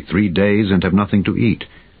been with me 3 days, and have nothing to eat.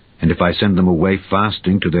 And if I send them away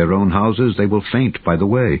fasting to their own houses, they will faint by the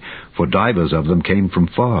way, for divers of them came from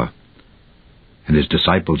far. And his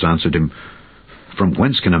disciples answered him, From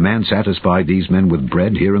whence can a man satisfy these men with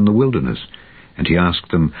bread here in the wilderness? And he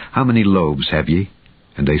asked them, How many loaves have ye?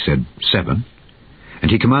 And they said, 7. And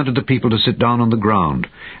he commanded the people to sit down on the ground.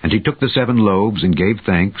 And he took the 7 loaves, and gave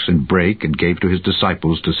thanks, and brake, and gave to his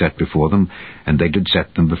disciples to set before them, and they did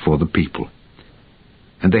set them before the people.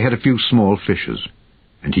 And they had a few small fishes,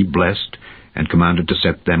 and he blessed, and commanded to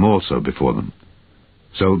set them also before them.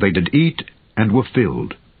 So they did eat, and were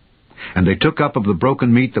filled. And they took up of the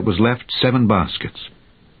broken meat that was left 7 baskets.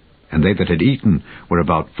 And they that had eaten were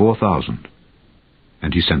about 4,000.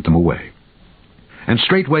 And he sent them away. And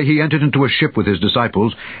straightway he entered into a ship with his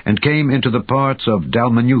disciples, and came into the parts of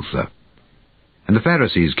Dalmanutha. And the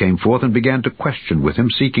Pharisees came forth and began to question with him,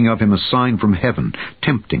 seeking of him a sign from heaven,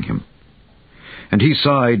 tempting him. And he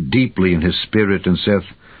sighed deeply in his spirit, and saith,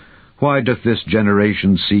 Why doth this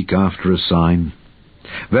generation seek after a sign?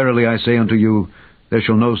 Verily I say unto you, there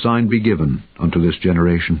shall no sign be given unto this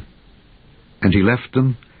generation. And he left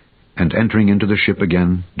them, and entering into the ship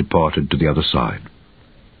again, departed to the other side.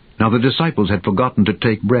 Now the disciples had forgotten to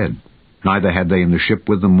take bread, neither had they in the ship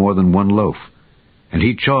with them more than 1 loaf. And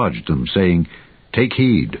he charged them, saying, Take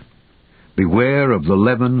heed, beware of the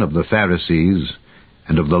leaven of the Pharisees,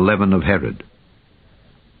 and of the leaven of Herod.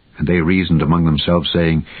 And they reasoned among themselves,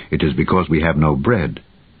 saying, It is because we have no bread.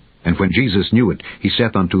 And when Jesus knew it, he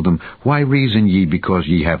saith unto them, Why reason ye because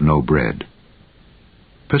ye have no bread?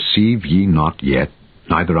 Perceive ye not yet,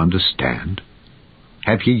 neither understand?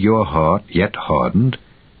 Have ye your heart yet hardened?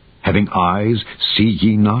 Having eyes, see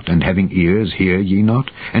ye not, and having ears, hear ye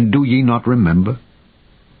not, and do ye not remember?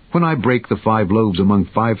 When I brake the 5 loaves among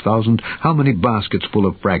 5,000, how many baskets full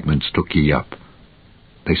of fragments took ye up?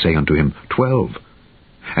 They say unto him, 12.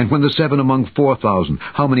 And when the 7 among 4,000,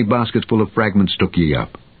 how many baskets full of fragments took ye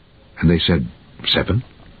up? And they said, 7.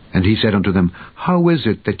 And he said unto them, How is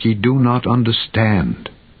it that ye do not understand?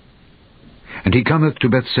 And he cometh to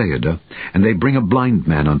Bethsaida, and they bring a blind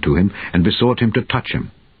man unto him, and besought him to touch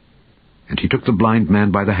him. And he took the blind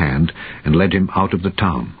man by the hand, and led him out of the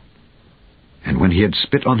town. And when he had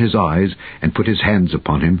spit on his eyes, and put his hands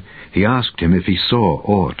upon him, he asked him if he saw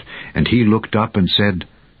aught. And he looked up and said,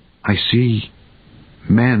 I see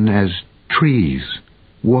men as trees,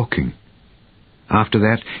 walking. After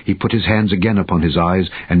that he put his hands again upon his eyes,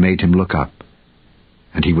 and made him look up.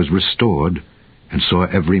 And he was restored, and saw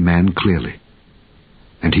every man clearly.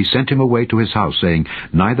 And he sent him away to his house, saying,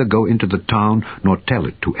 Neither go into the town, nor tell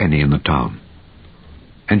it to any in the town.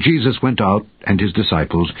 And Jesus went out, and his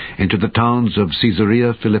disciples, into the towns of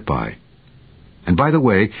Caesarea Philippi. And by the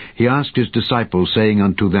way he asked his disciples, saying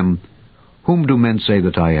unto them, Whom do men say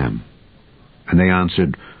that I am? And they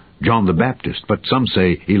answered, John the Baptist, but some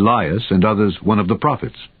say Elias, and others one of the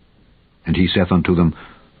prophets. And he saith unto them,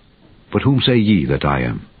 But whom say ye that I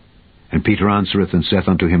am? And Peter answereth and saith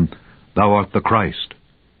unto him, Thou art the Christ.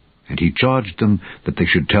 And he charged them that they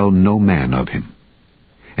should tell no man of him.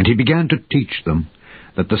 And he began to teach them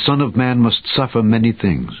that the Son of Man must suffer many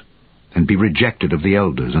things, and be rejected of the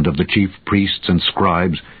elders and of the chief priests and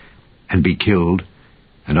scribes, and be killed,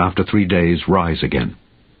 and after 3 days rise again.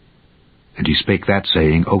 And he spake that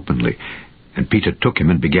saying openly, and Peter took him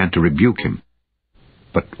and began to rebuke him.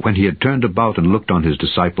 But when he had turned about and looked on his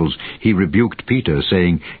disciples, he rebuked Peter,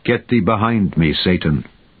 saying, Get thee behind me, Satan.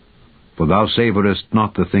 For thou savourest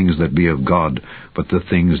not the things that be of God, but the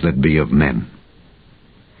things that be of men.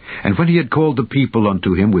 And when he had called the people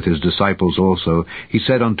unto him with his disciples also, he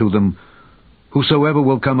said unto them, Whosoever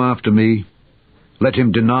will come after me, let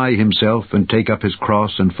him deny himself, and take up his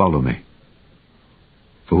cross, and follow me.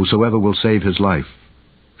 For whosoever will save his life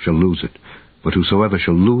shall lose it, but whosoever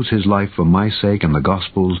shall lose his life for my sake and the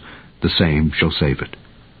gospel's, the same shall save it.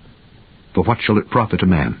 For what shall it profit a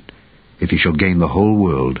man, if he shall gain the whole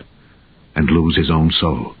world, and lose his own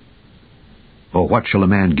soul? Or what shall a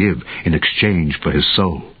man give in exchange for his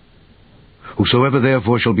soul? Whosoever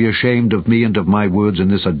therefore shall be ashamed of me and of my words in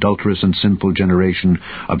this adulterous and sinful generation,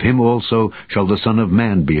 of him also shall the Son of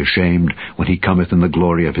Man be ashamed, when he cometh in the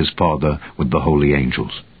glory of his Father with the holy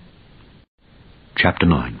angels. Chapter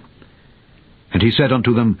 9. And he said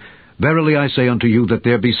unto them, Verily I say unto you, that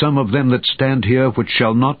there be some of them that stand here, which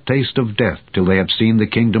shall not taste of death, till they have seen the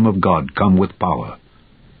kingdom of God come with power.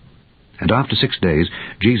 And after 6 days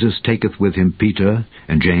Jesus taketh with him Peter,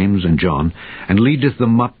 and James, and John, and leadeth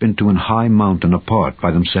them up into an high mountain apart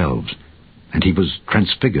by themselves. And he was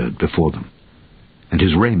transfigured before them. And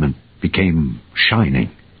his raiment became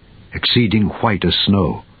shining, exceeding white as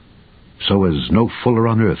snow, so as no fuller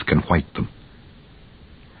on earth can white them.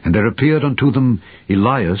 And there appeared unto them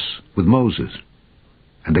Elias with Moses,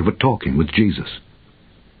 and they were talking with Jesus.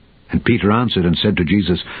 And Peter answered and said to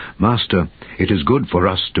Jesus, Master, it is good for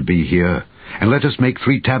us to be here, and let us make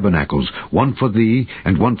 3 tabernacles, one for thee,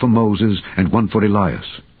 and one for Moses, and one for Elias.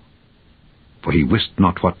 for he wist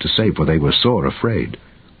not what to say, for they were sore afraid.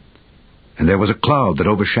 And there was a cloud that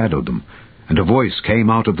overshadowed them, and a voice came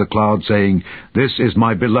out of the cloud, saying, This is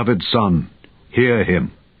my beloved Son, hear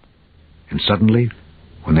him. And suddenly,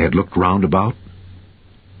 when they had looked round about,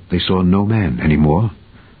 they saw no man any more,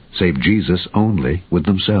 save Jesus only with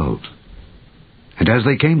themselves. And as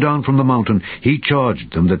they came down from the mountain, he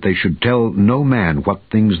charged them that they should tell no man what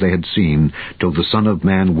things they had seen, till the Son of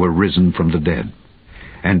Man were risen from the dead.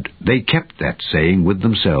 And they kept that saying with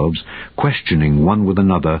themselves, questioning one with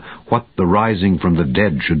another what the rising from the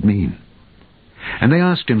dead should mean. And they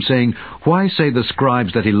asked him, saying, Why say the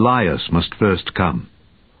scribes that Elias must first come?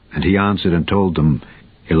 And he answered and told them,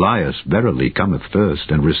 Elias verily cometh first,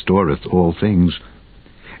 and restoreth all things.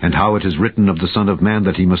 And how it is written of the Son of Man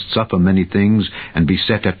that he must suffer many things, and be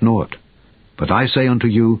set at naught. But I say unto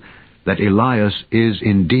you, that Elias is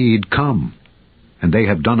indeed come, and they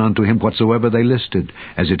have done unto him whatsoever they listed,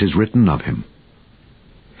 as it is written of him.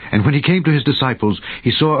 And when he came to his disciples,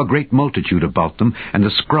 he saw a great multitude about them, and the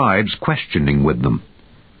scribes questioning with them.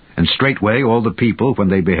 And straightway all the people, when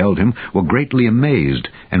they beheld him, were greatly amazed,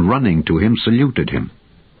 and running to him saluted him.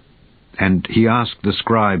 And he asked the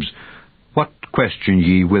scribes, What question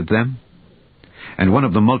ye with them? And one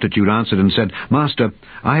of the multitude answered and said, Master,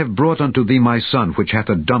 I have brought unto thee my son, which hath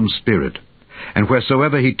a dumb spirit. And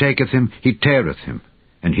wheresoever he taketh him, he teareth him.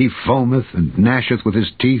 And he foameth, and gnasheth with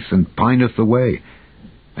his teeth, and pineth away.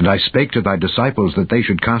 And I spake to thy disciples that they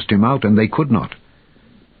should cast him out, and they could not.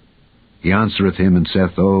 He answereth him, and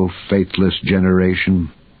saith, O faithless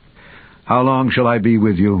generation, how long shall I be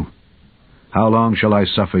with you? How long shall I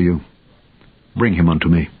suffer you? Bring him unto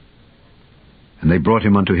me. And they brought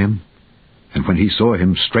him unto him. And when he saw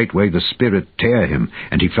him, straightway the spirit tare him,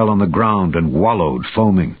 and he fell on the ground, and wallowed,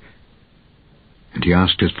 foaming. And he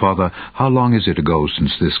asked his father, How long is it ago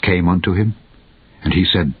since this came unto him? And he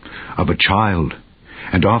said, Of a child,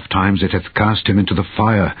 and oft times it hath cast him into the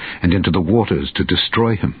fire, and into the waters, to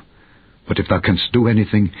destroy him. But if thou canst do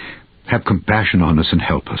anything, have compassion on us, and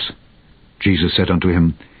help us. Jesus said unto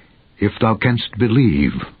him, If thou canst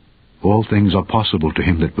believe, all things are possible to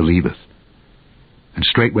him that believeth. And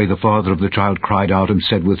straightway the father of the child cried out, and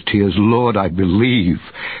said with tears, Lord, I believe,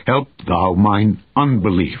 help thou mine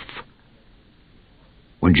unbelief.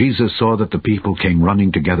 When Jesus saw that the people came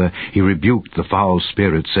running together, he rebuked the foul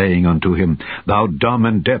spirit, saying unto him, Thou dumb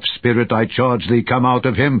and deaf spirit, I charge thee, come out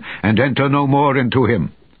of him, and enter no more into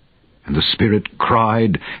him. And the spirit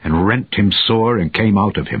cried, and rent him sore, and came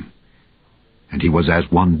out of him. And he was as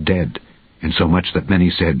one dead, insomuch that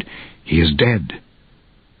many said, He is dead.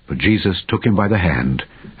 But Jesus took him by the hand,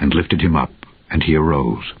 and lifted him up, and he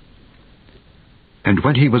arose. And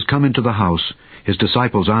when he was come into the house, his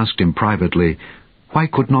disciples asked him privately, Why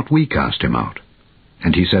could not we cast him out?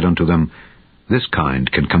 And he said unto them, This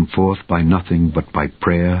kind can come forth by nothing but by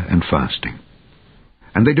prayer and fasting.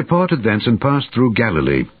 And they departed thence, and passed through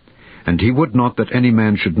Galilee. And he would not that any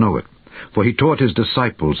man should know it. For he taught his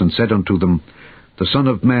disciples, and said unto them, The Son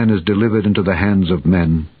of Man is delivered into the hands of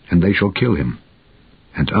men, and they shall kill him.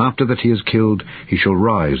 And after that he is killed, he shall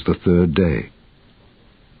rise the third day.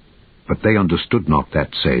 But they understood not that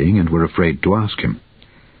saying, and were afraid to ask him.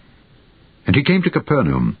 And he came to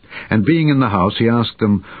Capernaum, and being in the house, he asked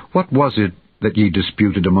them, What was it that ye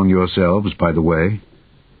disputed among yourselves by the way?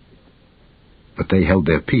 But they held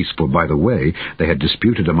their peace, for by the way they had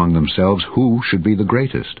disputed among themselves who should be the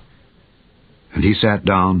greatest. And he sat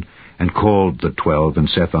down, and called the 12, and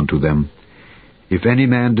saith unto them, If any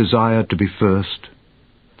man desire to be first,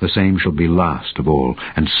 the same shall be last of all,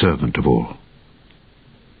 and servant of all.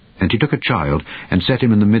 And he took a child, and set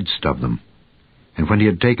him in the midst of them. And when he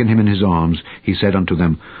had taken him in his arms, he said unto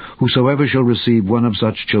them, Whosoever shall receive one of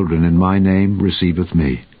such children in my name receiveth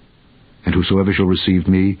me. And whosoever shall receive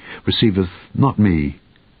me receiveth not me,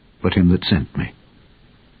 but him that sent me.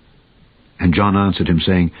 And John answered him,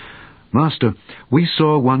 saying, Master, we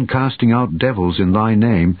saw one casting out devils in thy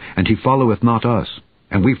name, and he followeth not us.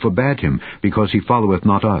 And we forbade him, because he followeth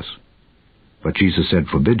not us. But Jesus said,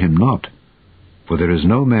 Forbid him not. For there is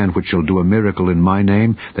no man which shall do a miracle in my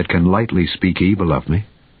name that can lightly speak evil of me.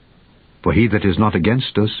 For he that is not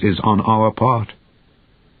against us is on our part.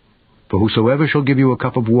 For whosoever shall give you a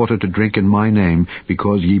cup of water to drink in my name,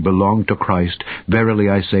 because ye belong to Christ, verily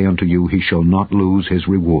I say unto you, he shall not lose his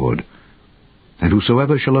reward. And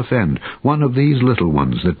whosoever shall offend one of these little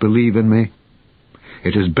ones that believe in me,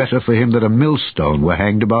 it is better for him that a millstone were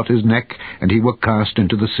hanged about his neck, and he were cast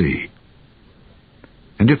into the sea.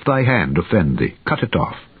 And if thy hand offend thee, cut it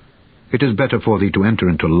off. It is better for thee to enter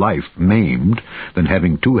into life maimed, than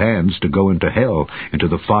having 2 hands to go into hell, into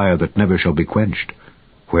the fire that never shall be quenched,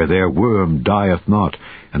 where their worm dieth not,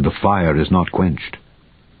 and the fire is not quenched.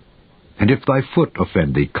 And if thy foot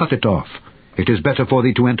offend thee, cut it off. It is better for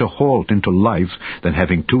thee to enter halt into life, than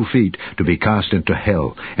having 2 feet to be cast into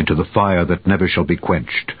hell, into the fire that never shall be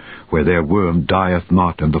quenched, where their worm dieth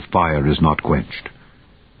not, and the fire is not quenched.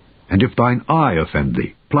 And if thine eye offend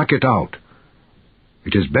thee, pluck it out.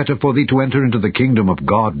 It is better for thee to enter into the kingdom of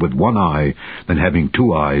God with 1 eye, than having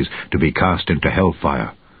 2 eyes to be cast into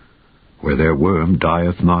hellfire, where their worm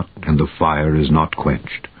dieth not, and the fire is not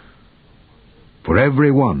quenched. For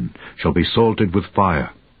every one shall be salted with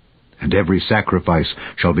fire, and every sacrifice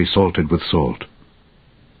shall be salted with salt.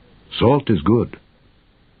 Salt is good,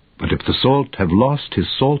 but if the salt have lost his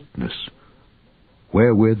saltness,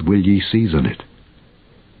 wherewith will ye season it?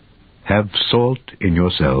 Have salt in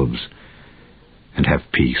yourselves, and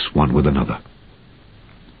have peace one with another.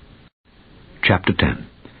 Chapter 10.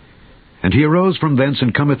 And he arose from thence,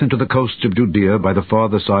 and cometh into the coasts of Judea by the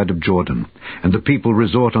farther side of Jordan, and the people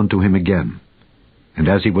resort unto him again. And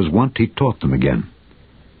as he was wont, he taught them again.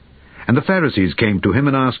 And the Pharisees came to him,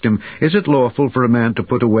 and asked him, Is it lawful for a man to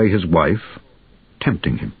put away his wife?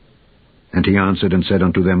 Tempting him. And he answered and said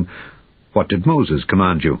unto them, What did Moses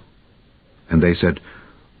command you? And they said,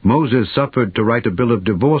 Moses suffered to write a bill of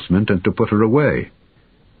divorcement, and to put her away.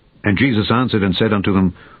 And Jesus answered and said unto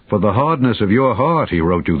them, For the hardness of your heart he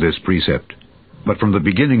wrote you this precept. But from the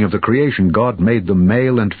beginning of the creation God made them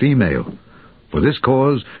male and female. For this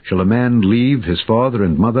cause shall a man leave his father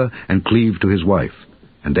and mother, and cleave to his wife,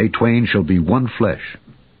 and they twain shall be one flesh.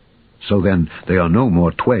 So then they are no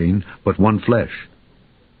more twain, but one flesh.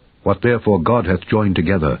 What therefore God hath joined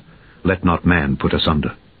together, let not man put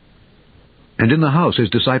asunder. And in the house his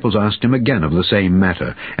disciples asked him again of the same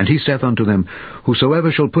matter. And he saith unto them,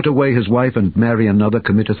 Whosoever shall put away his wife, and marry another,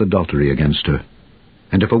 committeth adultery against her.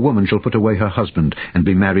 And if a woman shall put away her husband, and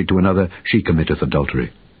be married to another, she committeth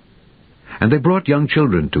adultery. And they brought young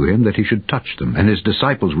children to him, that he should touch them. And his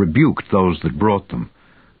disciples rebuked those that brought them.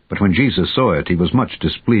 But when Jesus saw it, he was much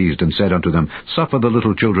displeased, and said unto them, Suffer the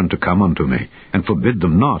little children to come unto me, and forbid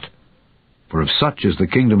them not, for of such is the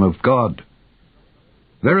kingdom of God.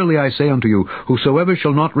 Verily I say unto you, whosoever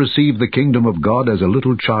shall not receive the kingdom of God as a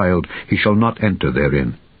little child, he shall not enter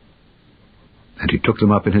therein. And he took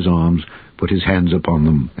them up in his arms, put his hands upon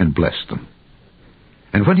them, and blessed them.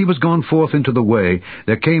 And when he was gone forth into the way,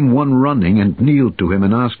 there came one running, and kneeled to him,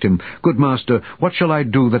 and asked him, Good master, what shall I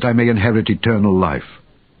do that I may inherit eternal life?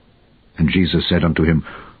 And Jesus said unto him,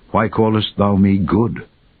 Why callest thou me good?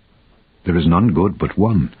 There is none good but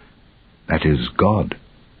one, that is God.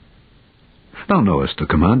 Thou knowest the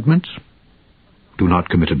commandments. Do not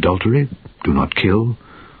commit adultery, do not kill,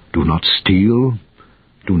 do not steal,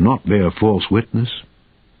 do not bear false witness,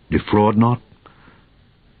 defraud not,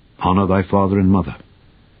 honor thy father and mother.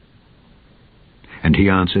 And he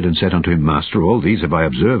answered and said unto him, Master, all these have I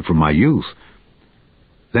observed from my youth.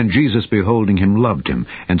 Then Jesus, beholding him, loved him,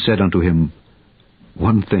 and said unto him,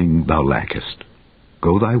 One thing thou lackest.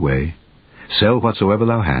 Go thy way, sell whatsoever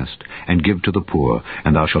thou hast, and give to the poor,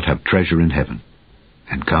 and thou shalt have treasure in heaven.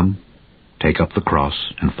 And come, take up the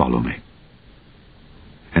cross, and follow me.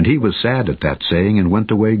 And he was sad at that saying, and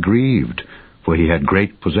went away grieved, for he had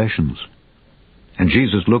great possessions. And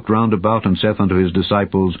Jesus looked round about, and saith unto his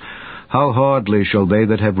disciples, How hardly shall they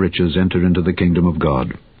that have riches enter into the kingdom of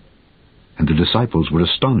God? And the disciples were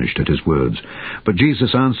astonished at his words. But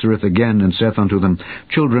Jesus answereth again, and saith unto them,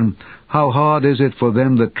 Children, how hard is it for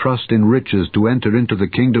them that trust in riches to enter into the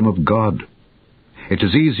kingdom of God? It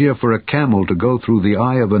is easier for a camel to go through the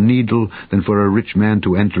eye of a needle than for a rich man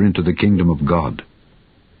to enter into the kingdom of God.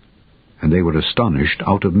 And they were astonished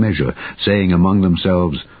out of measure, saying among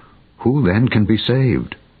themselves, Who then can be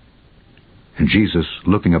saved? And Jesus,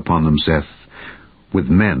 looking upon them, saith, With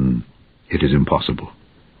men it is impossible,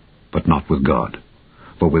 but not with God.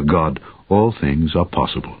 For with God all things are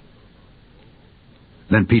possible.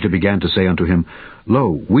 Then Peter began to say unto him,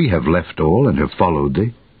 Lo, we have left all, and have followed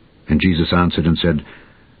thee. And Jesus answered and said,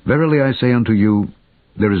 Verily I say unto you,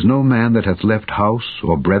 there is no man that hath left house,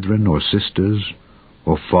 or brethren, or sisters,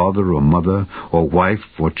 or father, or mother, or wife,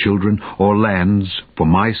 or children, or lands, for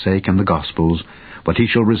my sake and the gospel's, but he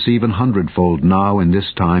shall receive 100-fold now in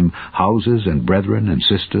this time houses, and brethren, and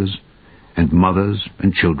sisters, and mothers,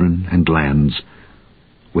 and children, and lands,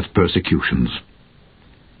 with persecutions,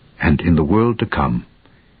 and in the world to come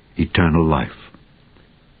eternal life.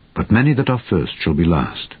 But many that are first shall be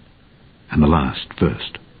last, and the last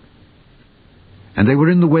first. And they were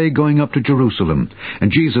in the way going up to Jerusalem,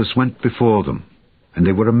 and Jesus went before them, and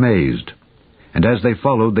they were amazed, and as they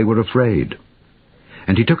followed they were afraid.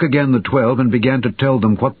 And he took again the 12, and began to tell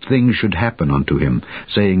them what things should happen unto him,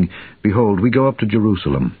 saying, Behold, we go up to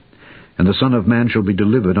Jerusalem, and the Son of Man shall be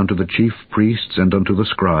delivered unto the chief priests and unto the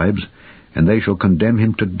scribes, and they shall condemn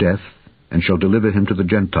him to death, and shall deliver him to the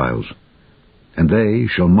Gentiles. And they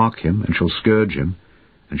shall mock him, and shall scourge him,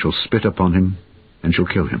 and shall spit upon him, and shall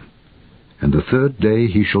kill him. And the third day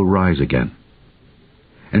he shall rise again.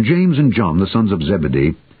 And James and John, the sons of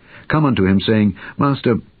Zebedee, come unto him, saying,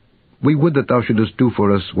 Master, we would that thou shouldest do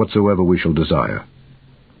for us whatsoever we shall desire.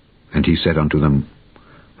 And he said unto them,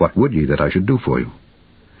 What would ye that I should do for you?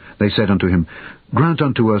 They said unto him, Grant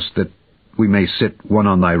unto us that we may sit one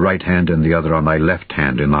on thy right hand and the other on thy left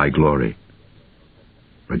hand in thy glory.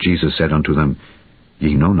 But Jesus said unto them,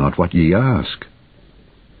 Ye know not what ye ask.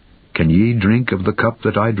 Can ye drink of the cup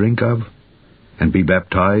that I drink of, and be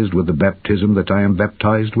baptized with the baptism that I am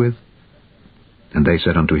baptized with? And they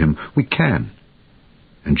said unto him, We can.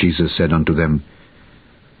 And Jesus said unto them,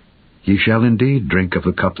 Ye shall indeed drink of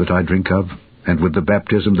the cup that I drink of, and with the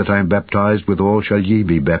baptism that I am baptized withal shall ye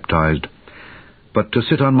be baptized. But to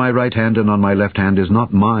sit on my right hand and on my left hand is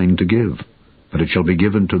not mine to give, but it shall be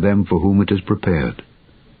given to them for whom it is prepared.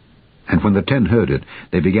 And when the 10 heard it,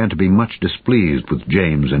 they began to be much displeased with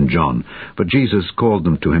James and John. But Jesus called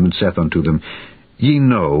them to him, and saith unto them, Ye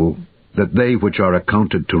know that they which are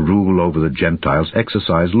accounted to rule over the Gentiles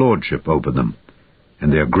exercise lordship over them,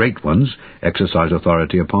 and their great ones exercise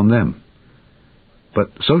authority upon them.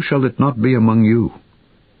 But so shall it not be among you.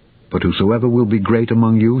 But whosoever will be great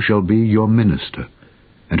among you shall be your minister,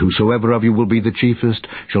 and whosoever of you will be the chiefest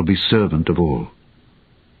shall be servant of all.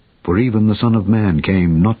 For even the Son of Man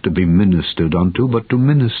came not to be ministered unto, but to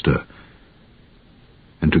minister,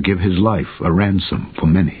 and to give his life a ransom for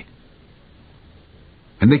many.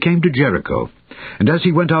 And they came to Jericho. And as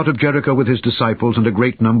he went out of Jericho with his disciples and a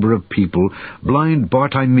great number of people, blind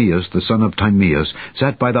Bartimaeus, the son of Timaeus,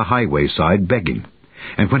 sat by the highway side begging.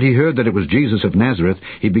 And when he heard that it was Jesus of Nazareth,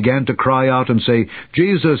 he began to cry out and say,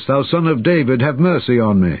 Jesus, thou Son of David, have mercy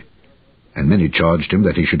on me. And many charged him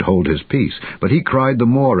that he should hold his peace. But he cried the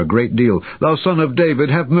more a great deal, Thou Son of David,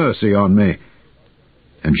 have mercy on me.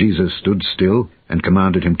 And Jesus stood still, and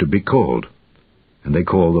commanded him to be called. And they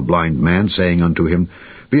called the blind man, saying unto him,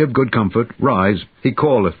 Be of good comfort, rise, he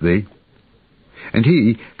calleth thee. And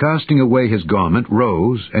he, casting away his garment,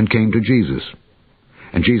 rose, and came to Jesus.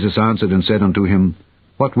 And Jesus answered and said unto him,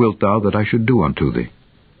 What wilt thou that I should do unto thee?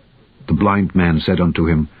 The blind man said unto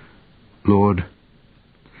him, Lord,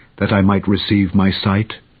 that I might receive my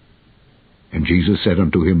sight. And Jesus said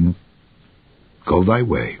unto him, Go thy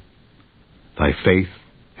way, thy faith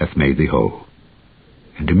hath made thee whole.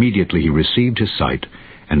 And immediately he received his sight,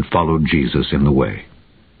 and followed Jesus in the way.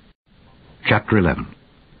 Chapter 11.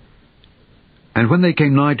 And when they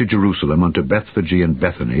came nigh to Jerusalem, unto Bethphage and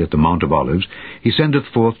Bethany, at the Mount of Olives, he sendeth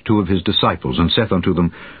forth 2 of his disciples, and saith unto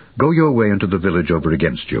them, Go your way unto the village over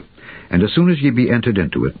against you, and as soon as ye be entered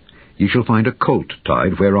into it, ye shall find a colt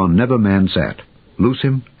tied, whereon never man sat. Loose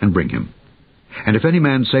him, and bring him. And if any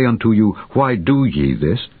man say unto you, Why do ye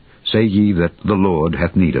this? Say ye that the Lord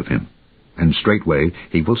hath need of him, and straightway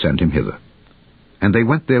he will send him hither. And they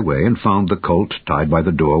went their way, and found the colt tied by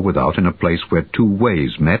the door without, in a place where 2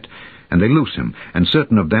 ways met, and they loose him. And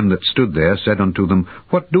certain of them that stood there said unto them,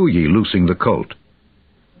 What do ye, loosing the colt?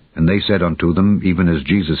 And they said unto them, even as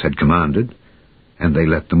Jesus had commanded, and they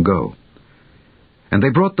let them go. And they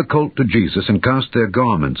brought the colt to Jesus, and cast their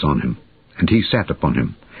garments on him, and he sat upon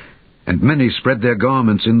him. And many spread their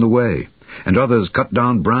garments in the way, and others cut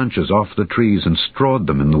down branches off the trees, and strawed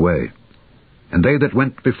them in the way. And they that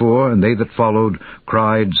went before, and they that followed,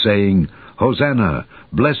 cried, saying, Hosanna!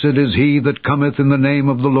 Blessed is he that cometh in the name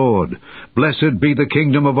of the Lord. Blessed be the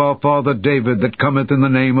kingdom of our father David that cometh in the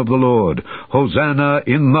name of the Lord. Hosanna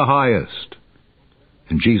in the highest.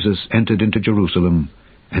 And Jesus entered into Jerusalem,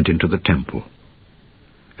 and into the temple.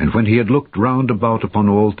 And when he had looked round about upon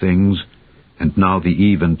all things, and now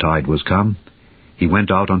the eventide was come, he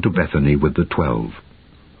went out unto Bethany with the 12.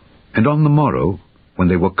 And on the morrow, when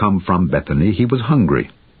they were come from Bethany, he was hungry.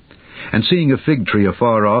 And seeing a fig tree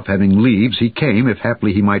afar off, having leaves, he came, if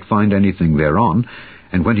haply he might find anything thereon.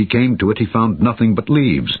 And when he came to it, he found nothing but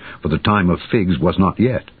leaves, for the time of figs was not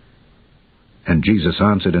yet. And Jesus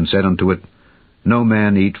answered and said unto it, No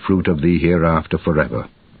man eat fruit of thee hereafter forever.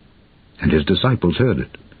 And his disciples heard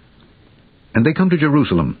it. And they come to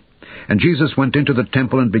Jerusalem. And Jesus went into the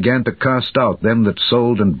temple, and began to cast out them that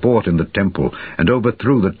sold and bought in the temple, and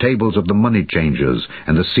overthrew the tables of the money changers,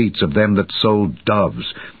 and the seats of them that sold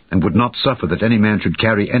doves, and would not suffer that any man should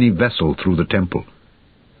carry any vessel through the temple.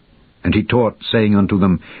 And he taught, saying unto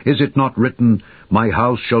them, Is it not written, My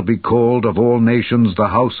house shall be called of all nations the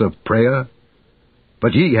house of prayer?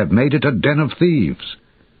 but ye have made it a den of thieves."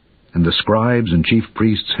 And the scribes and chief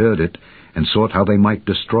priests heard it, and sought how they might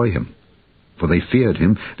destroy him. For they feared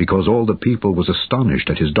him, because all the people was astonished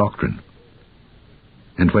at his doctrine.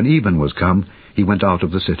 And when even was come, he went out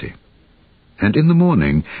of the city. And in the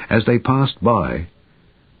morning, as they passed by,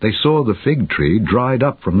 they saw the fig tree dried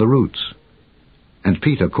up from the roots. And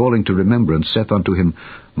Peter, calling to remembrance, saith unto him,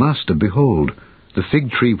 "Master, behold, the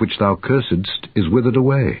fig tree which thou cursedst is withered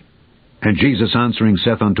away." And Jesus answering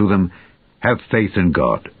saith unto them, "Have faith in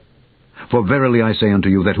God. For verily I say unto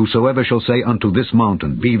you, that whosoever shall say unto this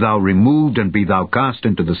mountain, Be thou removed, and be thou cast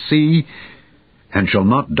into the sea, and shall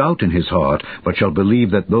not doubt in his heart, but shall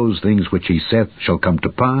believe that those things which he saith shall come to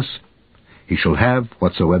pass, he shall have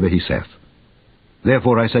whatsoever he saith.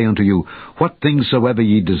 Therefore I say unto you, what things soever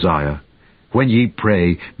ye desire, when ye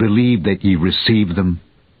pray, believe that ye receive them,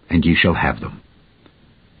 and ye shall have them.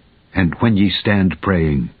 And when ye stand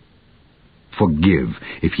praying, forgive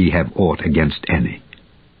if ye have aught against any,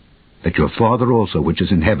 that your Father also which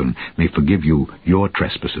is in heaven may forgive you your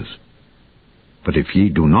trespasses. But if ye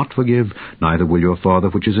do not forgive, neither will your Father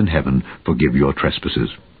which is in heaven forgive your trespasses."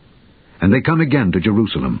 And they come again to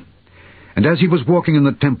Jerusalem. And as he was walking in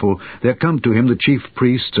the temple, there come to him the chief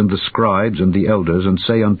priests and the scribes and the elders, and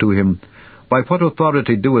say unto him, "By what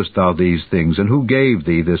authority doest thou these things, and who gave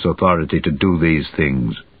thee this authority to do these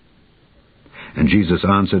things?" And Jesus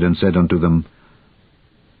answered and said unto them,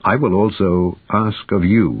 "I will also ask of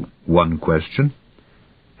you one question,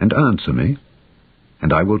 and answer me,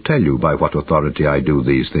 and I will tell you by what authority I do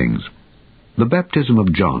these things. The baptism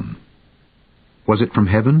of John, was it from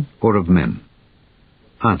heaven or of men?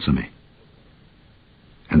 Answer me."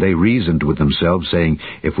 And they reasoned with themselves, saying,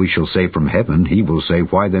 "If we shall say from heaven, he will say,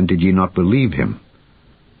 Why then did ye not believe him?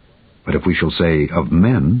 But if we shall say of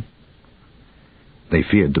men," they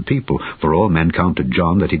feared the people, for all men counted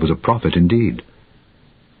John that he was a prophet indeed.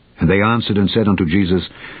 And they answered and said unto Jesus,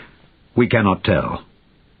 "We cannot tell."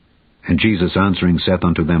 And Jesus answering saith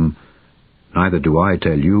unto them, "Neither do I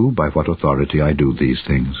tell you by what authority I do these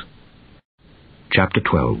things." Chapter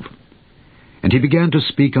 12. And he began to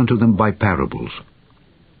speak unto them by parables.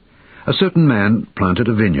 A certain man planted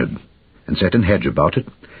a vineyard, and set an hedge about it,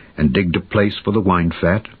 and digged a place for the wine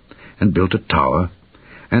fat, and built a tower,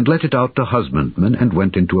 and let it out to husbandmen, and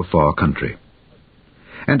went into a far country.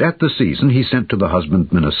 And at the season he sent to the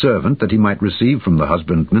husbandmen a servant, that he might receive from the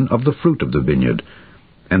husbandmen of the fruit of the vineyard.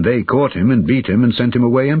 And they caught him, and beat him, and sent him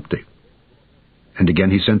away empty. And again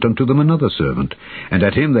he sent unto them another servant, and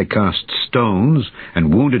at him they cast stones,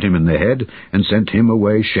 and wounded him in the head, and sent him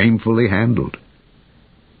away shamefully handled.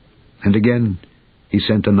 And again he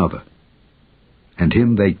sent another, and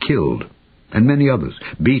him they killed, and many others,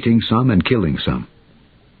 beating some and killing some.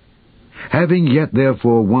 Having yet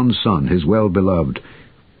therefore one son, his well-beloved,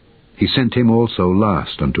 he sent him also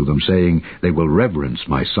last unto them, saying, They will reverence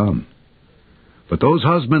my son. But those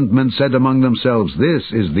husbandmen said among themselves,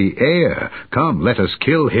 This is the heir. Come, let us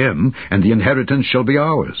kill him, and the inheritance shall be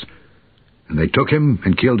ours. And they took him,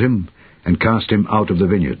 and killed him, and cast him out of the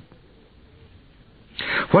vineyard.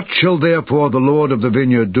 What shall therefore the Lord of the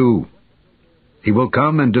vineyard do? He will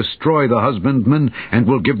come and destroy the husbandmen, and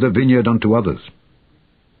will give the vineyard unto others.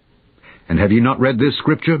 And have ye not read this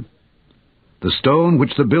scripture? The stone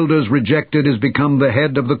which the builders rejected is become the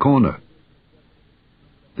head of the corner.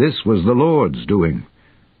 This was the Lord's doing,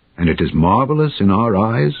 and it is marvelous in our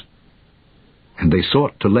eyes. And they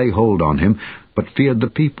sought to lay hold on him, but feared the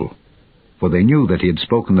people, for they knew that he had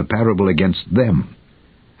spoken the parable against them.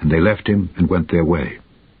 And they left him, and went their way.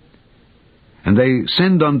 And they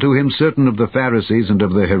send unto him certain of the Pharisees and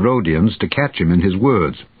of the Herodians to catch him in his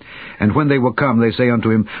words. And when they were come, they say unto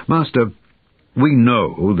him, Master, we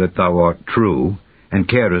know that thou art true, and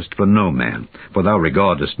carest for no man, for thou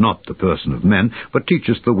regardest not the person of men, but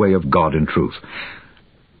teachest the way of God in truth.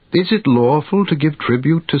 Is it lawful to give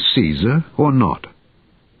tribute to Caesar, or not?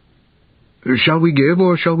 Shall we give,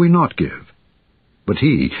 or shall we not give? But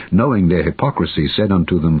he, knowing their hypocrisy, said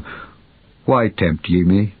unto them, Why tempt ye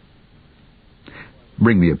me?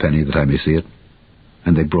 Bring me a penny, that I may see it.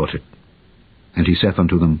 And they brought it. And he saith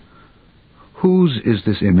unto them, Whose is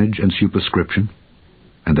this image and superscription?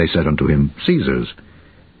 And they said unto him, Caesar's.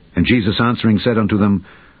 And Jesus answering said unto them,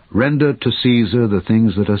 Render to Caesar the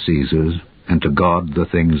things that are Caesar's, and to God the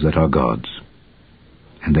things that are God's.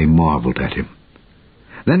 And they marveled at him.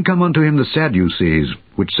 Then come unto him the Sadducees,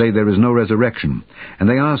 which say there is no resurrection. And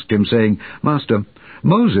they asked him, saying, Master,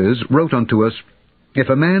 Moses wrote unto us, If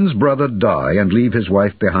a man's brother die, and leave his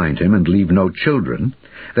wife behind him, and leave no children,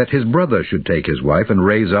 that his brother should take his wife, and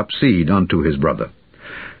raise up seed unto his brother.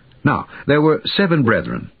 Now there were 7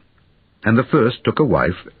 brethren, and the first took a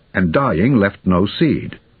wife, and dying left no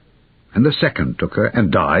seed. And the second took her,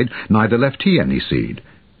 and died, neither left he any seed.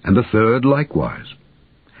 And the third likewise.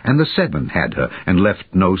 And the 7 had her, and left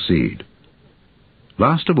no seed.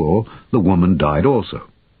 Last of all, the woman died also.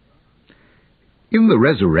 In the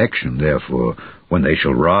resurrection, therefore, when they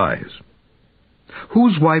shall rise,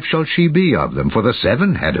 whose wife shall she be of them? For the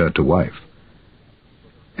 7 had her to wife.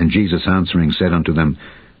 And Jesus answering said unto them,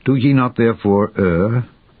 Do ye not therefore err,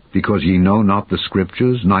 because ye know not the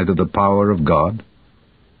Scriptures, neither the power of God?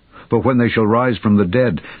 For when they shall rise from the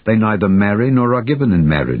dead, they neither marry nor are given in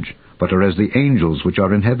marriage, but are as the angels which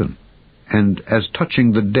are in heaven. And as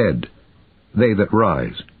touching the dead, they that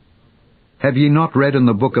rise. Have ye not read in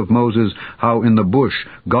the book of Moses how in the bush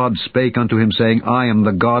God spake unto him, saying, I am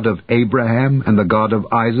the God of Abraham, and the God of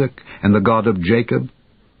Isaac, and the God of Jacob?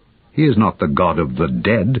 He is not the God of the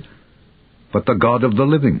dead, but the God of the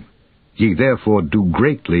living. Ye therefore do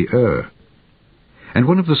greatly err. And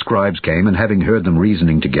one of the scribes came, and having heard them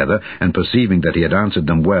reasoning together, and perceiving that he had answered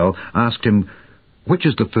them well, asked him, Which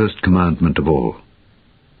is the first commandment of all?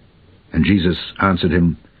 And Jesus answered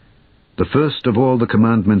him, The first of all the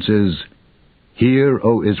commandments is, Hear,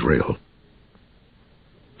 O Israel,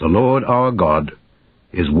 the Lord our God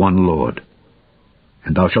is one Lord.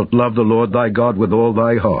 And thou shalt love the Lord thy God with all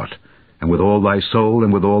thy heart, and with all thy soul,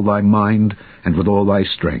 and with all thy mind, and with all thy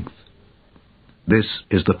strength. This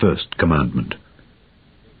is the first commandment.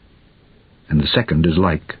 And the second is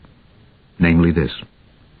like, namely this,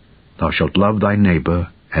 Thou shalt love thy neighbor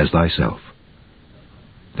as thyself.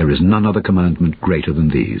 There is none other commandment greater than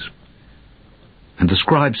these. And the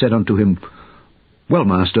scribe said unto him, Well,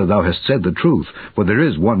 Master, thou hast said the truth, for there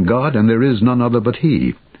is one God, and there is none other but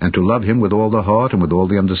he. And to love him with all the heart, and with all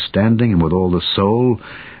the understanding, and with all the soul,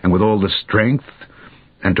 and with all the strength,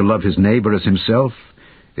 and to love his neighbor as himself,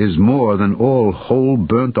 is more than all whole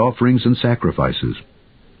burnt offerings and sacrifices.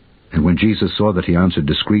 And when Jesus saw that he answered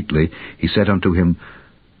discreetly, he said unto him,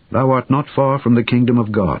 Thou art not far from the kingdom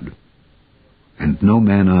of God. And no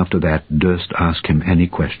man after that durst ask him any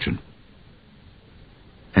question.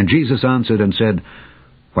 And Jesus answered and said,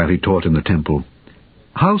 while he taught in the temple,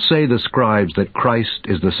 How say the scribes that Christ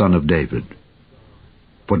is the son of David?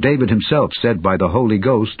 For David himself said by the Holy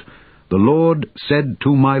Ghost, The Lord said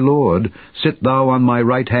to my Lord, Sit thou on my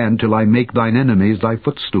right hand till I make thine enemies thy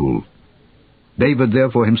footstool. David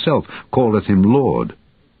therefore himself calleth him Lord.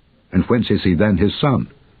 And whence is he then his son?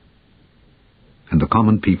 And the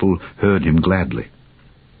common people heard him gladly.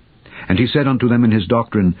 And he said unto them in his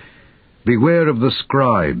doctrine, Beware of the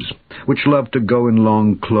scribes, which love to go in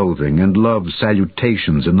long clothing, and love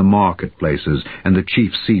salutations in the marketplaces, and the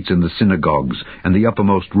chief seats in the synagogues, and the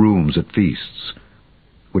uppermost rooms at feasts,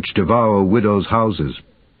 which devour widows' houses,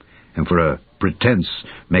 and for a pretense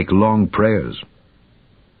make long prayers.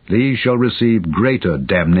 These shall receive greater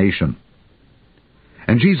damnation.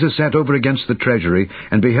 And Jesus sat over against the treasury,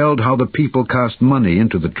 and beheld how the people cast money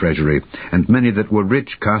into the treasury, and many that were rich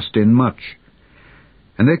cast in much.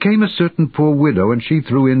 And there came a certain poor widow, and she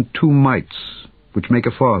threw in 2 mites, which make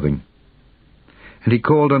a farthing. And he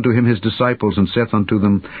called unto him his disciples, and saith unto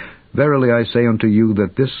them, Verily I say unto you,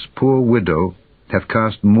 that this poor widow hath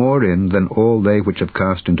cast more in than all they which have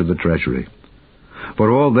cast into the treasury.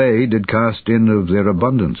 For all they did cast in of their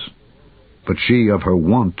abundance, but she of her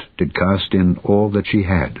want did cast in all that she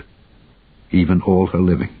had, even all her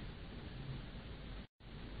living.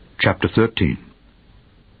 Chapter 13.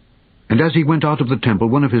 And as he went out of the temple,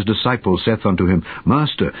 one of his disciples saith unto him,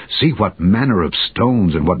 Master, see what manner of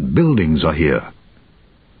stones and what buildings are here.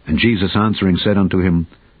 And Jesus answering said unto him,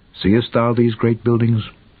 Seest thou these great buildings?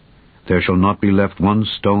 There shall not be left one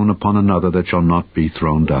stone upon another that shall not be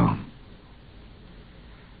thrown down.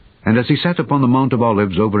 And as he sat upon the Mount of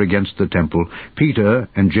Olives over against the temple, Peter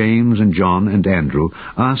and James and John and Andrew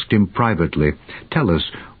asked him privately, Tell us,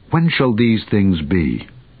 when shall these things be?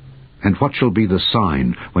 And what shall be the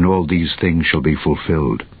sign when all these things shall be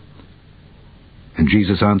fulfilled? And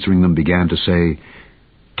Jesus answering them began to say,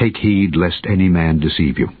 Take heed lest any man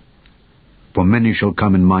deceive you. For many shall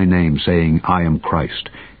come in my name, saying, I am Christ,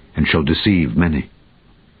 and shall deceive many.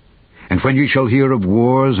 And when ye shall hear of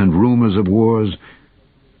wars and rumors of wars,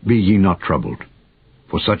 be ye not troubled,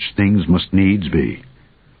 for such things must needs be,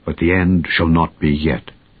 but the end shall not be yet.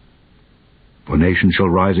 For nation shall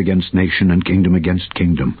rise against nation, and kingdom against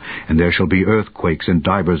kingdom, and there shall be earthquakes in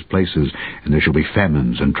divers places, and there shall be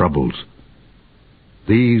famines and troubles.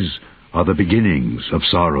 These are the beginnings of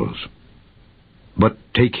sorrows. But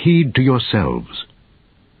take heed to yourselves,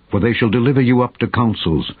 for they shall deliver you up to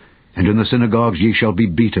councils, and in the synagogues ye shall be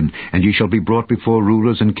beaten, and ye shall be brought before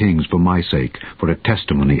rulers and kings for my sake, for a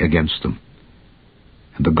testimony against them.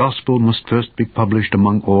 and the gospel must first be published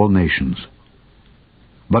among all nations.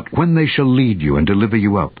 But when they shall lead you and deliver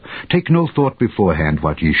you up, take no thought beforehand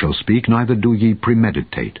what ye shall speak, neither do ye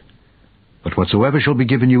premeditate. But whatsoever shall be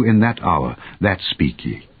given you in that hour, that speak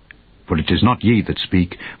ye. For it is not ye that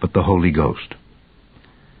speak, but the Holy Ghost.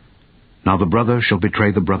 Now the brother shall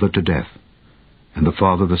betray the brother to death, and the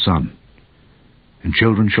father the son. And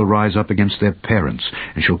children shall rise up against their parents,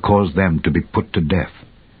 and shall cause them to be put to death.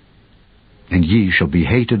 And ye shall be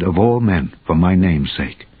hated of all men for my name's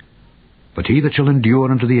sake. But he that shall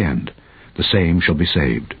endure unto the end, the same shall be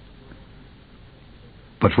saved.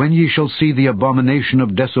 But when ye shall see the abomination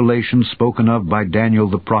of desolation spoken of by Daniel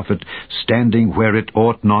the prophet standing where it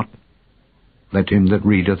ought not, let him that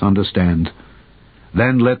readeth understand.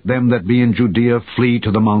 Then let them that be in Judea flee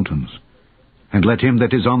to the mountains. And let him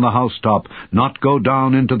that is on the housetop not go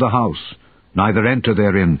down into the house, neither enter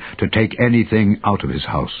therein to take anything out of his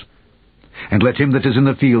house. And let him that is in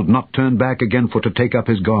the field not turn back again for to take up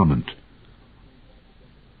his garment.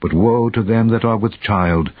 But woe to them that are with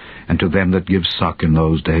child, and to them that give suck in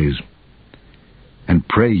those days. And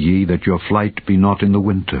pray ye that your flight be not in the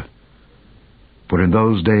winter. For in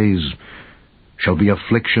those days shall be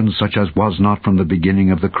affliction such as was not from the beginning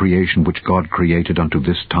of the creation which God created unto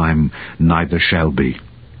this time, neither shall be.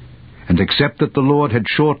 And except that the Lord had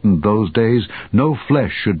shortened those days, no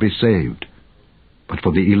flesh should be saved. But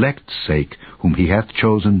for the elect's sake, whom he hath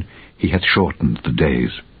chosen, he hath shortened the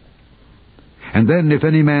days. And then if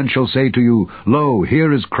any man shall say to you, Lo,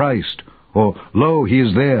 here is Christ, or Lo, he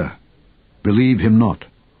is there, believe him not.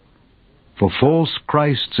 For false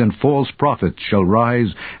Christs and false prophets shall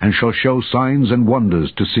rise, and shall show signs and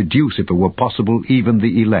wonders, to seduce, if it were possible, even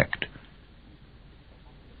the elect.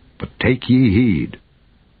 But take ye heed.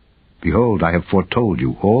 Behold, I have foretold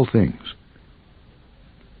you all things.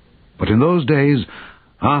 But in those days,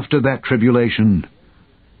 after that tribulation,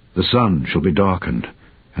 the sun shall be darkened,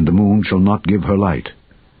 and the moon shall not give her light,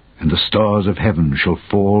 and the stars of heaven shall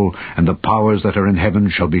fall, and the powers that are in heaven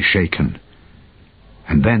shall be shaken.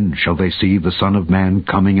 And then shall they see the Son of Man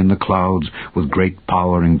coming in the clouds with great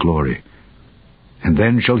power and glory. And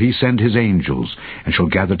then shall he send his angels, and shall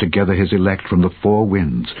gather together his elect from the four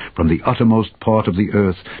winds, from the uttermost part of the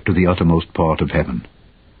earth to the uttermost part of heaven.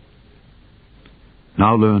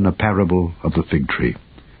 Now learn a parable of the fig tree.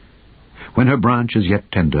 When her branch is yet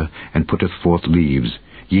tender, and putteth forth leaves,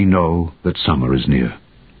 ye know that summer is near.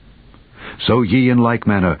 So ye in like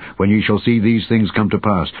manner, when ye shall see these things come to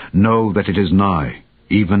pass, know that it is nigh,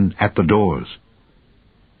 even at the doors.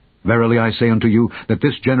 Verily I say unto you, that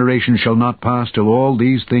this generation shall not pass till all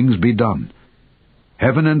these things be done.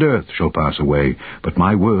 Heaven and earth shall pass away, but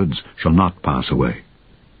my words shall not pass away.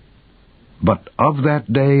 But of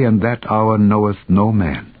that day and that hour knoweth no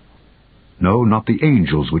man, no, not the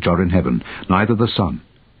angels which are in heaven, neither the Son,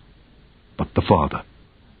 but the Father.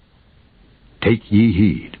 Take ye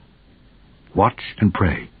heed, watch and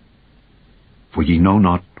pray, for ye know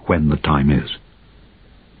not when the time is.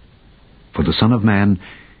 For the Son of Man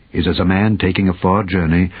is as a man taking a far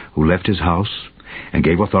journey, who left his house, and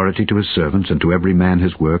gave authority to his servants, and to every man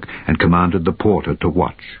his work, and commanded the porter to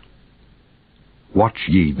watch. Watch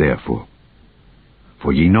ye therefore,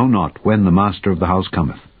 for ye know not when the master of the house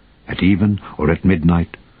cometh, at even, or at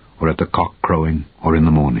midnight, or at the cock crowing, or in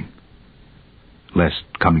the morning, lest,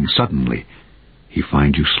 coming suddenly, he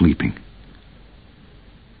find you sleeping.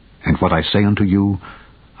 And what I say unto you,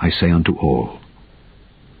 I say unto all,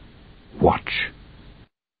 watch.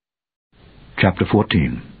 Chapter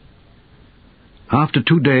 14. After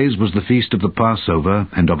 2 days was the feast of the Passover,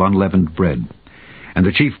 and of unleavened bread. And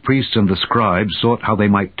the chief priests and the scribes sought how they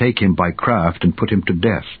might take him by craft, and put him to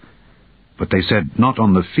death. But they said, Not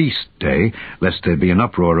on the feast day, lest there be an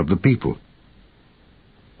uproar of the people.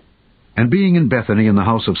 And being in Bethany in the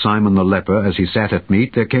house of Simon the leper, as he sat at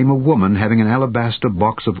meat, there came a woman having an alabaster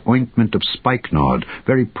box of ointment of spikenard,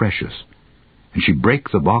 very precious. And she brake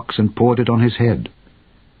the box, and poured it on his head.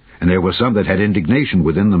 And there were some that had indignation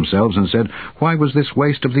within themselves, and said, Why was this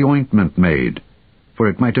waste of the ointment made? For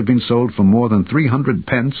it might have been sold for more than 300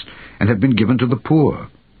 pence, and have been given to the poor.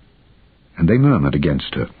 And they murmured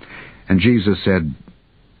against her. And Jesus said,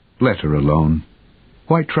 Let her alone.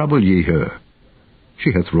 Why trouble ye her?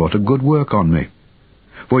 She hath wrought a good work on me.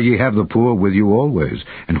 For ye have the poor with you always,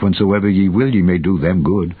 and whensoever ye will ye may do them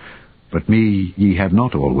good. But me ye have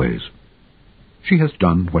not always. She hath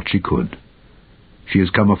done what she could. She is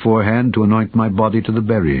come aforehand to anoint my body to the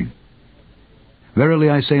burying. Verily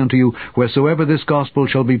I say unto you, wheresoever this gospel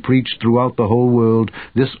shall be preached throughout the whole world,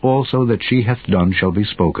 this also that she hath done shall be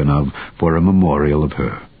spoken of, for a memorial of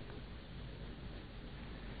her.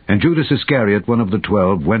 And Judas Iscariot, one of the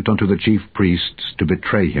 12, went unto the chief priests to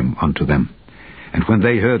betray him unto them. And when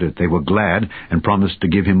they heard it, they were glad, and promised to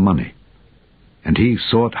give him money. And he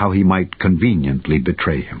sought how he might conveniently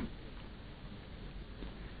betray him.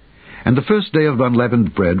 And the first day of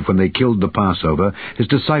unleavened bread, when they killed the Passover, his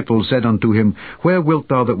disciples said unto him, Where wilt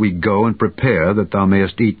thou that we go and prepare, that thou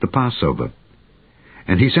mayest eat the Passover?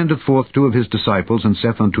 And he sendeth forth 2 of his disciples, and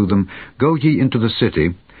saith unto them, Go ye into the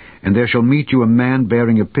city, and there shall meet you a man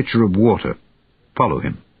bearing a pitcher of water. Follow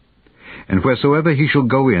him. And wheresoever he shall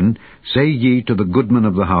go in, say ye to the goodman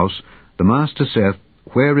of the house, The Master saith,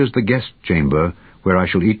 Where is the guest chamber, where I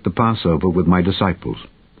shall eat the Passover with my disciples?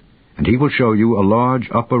 And he will show you a large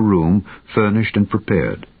upper room, furnished and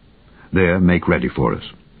prepared. There make ready for us.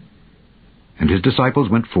 And his disciples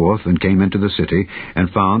went forth, and came into the city,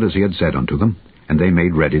 and found as he had said unto them, and they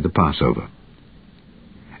made ready the Passover.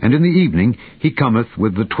 And in the evening he cometh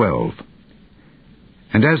with the 12.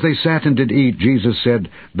 And as they sat and did eat, Jesus said,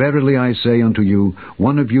 Verily I say unto you,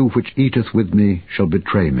 one of you which eateth with me shall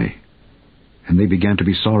betray me. And they began to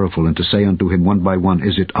be sorrowful, and to say unto him one by one,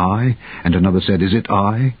 Is it I? And another said, Is it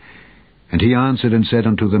I? And he answered and said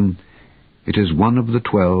unto them, It is one of the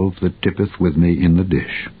 12 that dippeth with me in the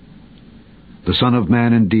dish. The Son of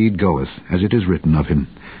Man indeed goeth, as it is written of him.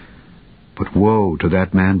 But woe to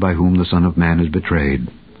that man by whom the Son of Man is betrayed.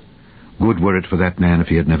 Good were it for that man if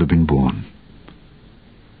he had never been born.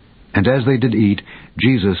 And as they did eat,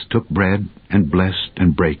 Jesus took bread, and blessed,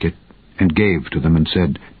 and brake it, and gave to them, and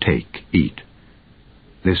said, Take, eat.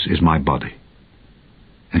 This is my body.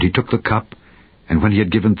 And he took the cup, and when he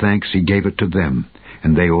had given thanks, he gave it to them,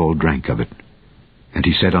 and they all drank of it. And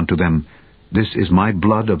he said unto them, This is my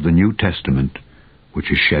blood of the New Testament,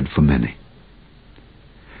 which is shed for many.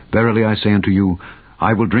 Verily I say unto you,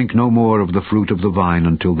 I will drink no more of the fruit of the vine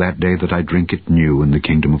until that day that I drink it new in the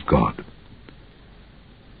kingdom of God.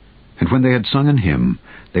 And when they had sung an hymn,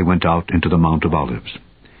 they went out into the Mount of Olives.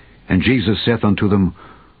 And Jesus saith unto them,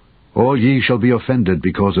 All ye shall be offended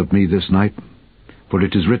because of me this night. For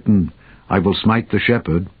it is written, I will smite the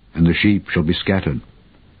shepherd, and the sheep shall be scattered.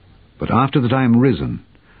 But after that I am risen,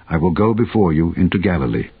 I will go before you into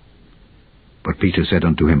Galilee. But Peter said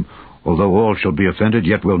unto him, Although all shall be offended,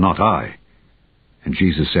 yet will not I. And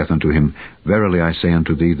Jesus saith unto him, Verily I say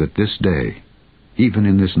unto thee, that this day, even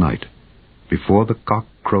in this night, before the cock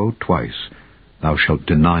crow twice, thou shalt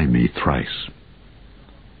deny me thrice.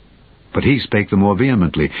 But he spake the more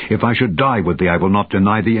vehemently, If I should die with thee, I will not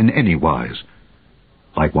deny thee in any wise.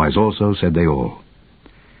 Likewise also said they all.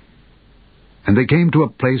 And they came to a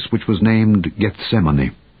place which was named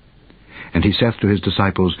Gethsemane. And he saith to his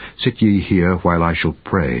disciples, Sit ye here, while I shall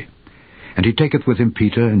pray. And he taketh with him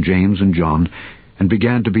Peter and James and John, and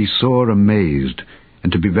began to be sore amazed,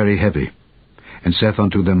 and to be very heavy, and saith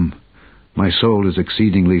unto them, My soul is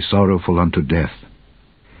exceedingly sorrowful unto death.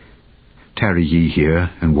 Tarry ye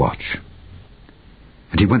here, and watch.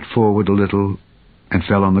 And he went forward a little, and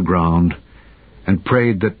fell on the ground, and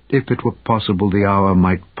prayed that if it were possible the hour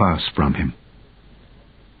might pass from him.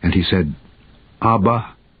 And he said,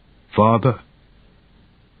 Abba, Father,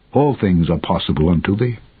 all things are possible unto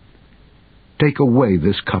thee. Take away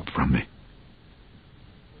this cup from me.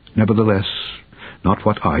 Nevertheless, not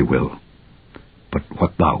what I will, but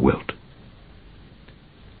what thou wilt.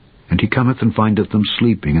 And he cometh and findeth them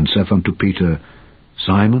sleeping, and saith unto Peter,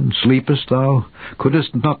 Simon, sleepest thou?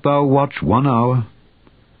 Couldest not thou watch 1 hour?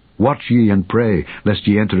 Watch ye and pray, lest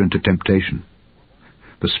ye enter into temptation.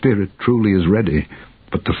 The spirit truly is ready,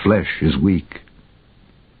 but the flesh is weak.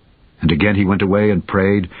 And again he went away and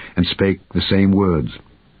prayed, and spake the same words.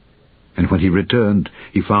 And when he returned,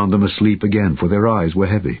 he found them asleep again, for their eyes were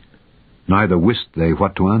heavy. Neither wist they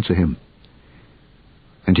what to answer him.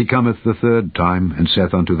 And he cometh the 3rd time, and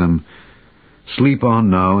saith unto them, Sleep on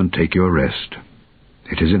now, and take your rest.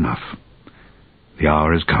 It is enough. The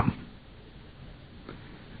hour is come.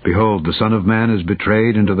 Behold, the Son of Man is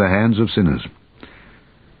betrayed into the hands of sinners.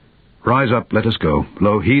 Rise up, let us go.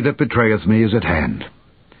 Lo, he that betrayeth me is at hand.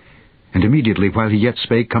 And immediately, while he yet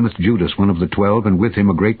spake, cometh Judas, one of the 12, and with him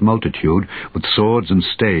a great multitude, with swords and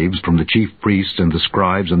staves, from the chief priests and the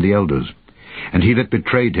scribes and the elders. And he that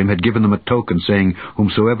betrayed him had given them a token, saying,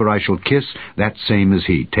 Whomsoever I shall kiss, that same is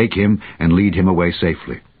he. Take him, and lead him away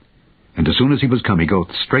safely. And as soon as he was come, he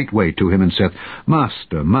goeth straightway to him, and saith,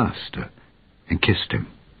 Master, Master, and kissed him.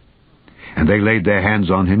 And they laid their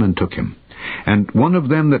hands on him, and took him. And one of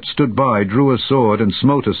them that stood by drew a sword, and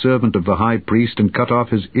smote a servant of the high priest, and cut off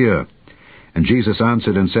his ear. And Jesus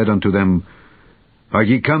answered and said unto them, Are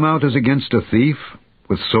ye come out as against a thief,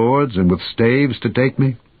 with swords and with staves to take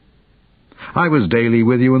me? I was daily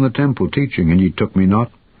with you in the temple teaching, and ye took me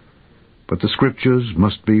not. but the Scriptures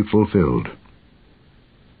must be fulfilled."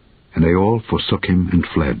 And they all forsook him and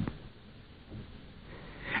fled.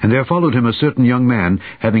 And there followed him a certain young man,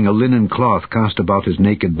 having a linen cloth cast about his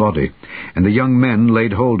naked body. And the young men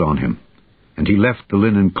laid hold on him. And he left the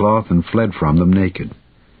linen cloth and fled from them naked.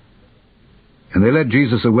 And they led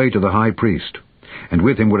Jesus away to the high priest. And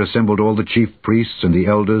with him were assembled all the chief priests and the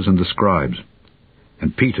elders and the scribes.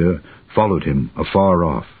 And Peter followed him afar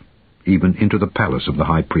off, even into the palace of the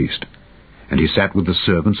high priest. And he sat with the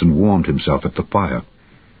servants and warmed himself at the fire.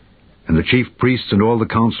 And the chief priests and all the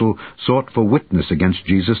council sought for witness against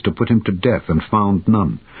Jesus to put him to death, and found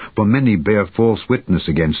none. For many bare false witness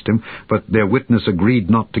against him, but their witness agreed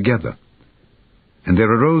not together. And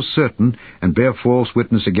there arose certain, and bare false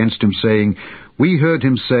witness against him, saying, "We heard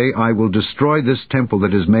him say, I will destroy this temple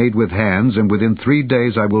that is made with hands, and within 3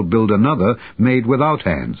 days I will build another made without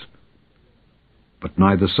hands." But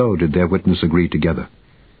neither so did their witness agree together.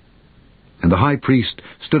 And the high priest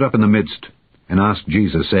stood up in the midst, and asked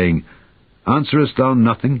Jesus, saying, "Answerest thou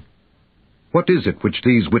nothing? What is it which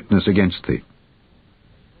these witness against thee?"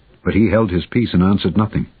 But he held his peace, and answered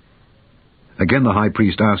nothing. Again the high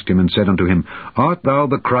priest asked him, and said unto him, "Art thou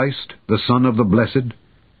the Christ, the Son of the Blessed?"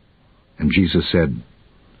 And Jesus said,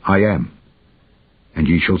 "I am. And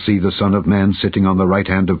ye shall see the Son of Man sitting on the right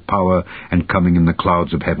hand of power, and coming in the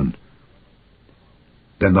clouds of heaven."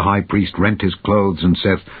 Then the high priest rent his clothes, and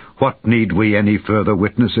saith, "What need we any further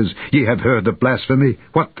witnesses? Ye have heard the blasphemy.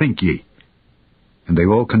 What think ye?" And they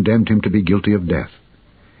all condemned him to be guilty of death.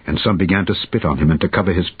 And some began to spit on him, and to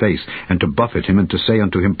cover his face, and to buffet him, and to say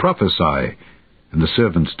unto him, "Prophesy." And the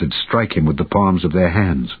servants did strike him with the palms of their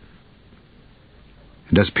hands.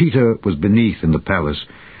 And as Peter was beneath in the palace,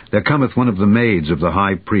 there cometh one of the maids of the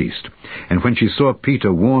high priest. And when she saw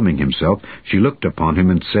Peter warming himself, she looked upon him,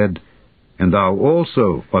 and said, "And thou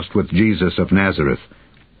also wast with Jesus of Nazareth."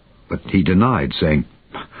 But he denied, saying,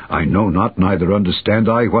 "I know not, neither understand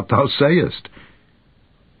I what thou sayest."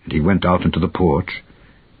 And he went out into the porch,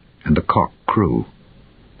 and the cock crew.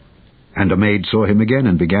 And a maid saw him again,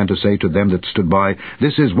 and began to say to them that stood by,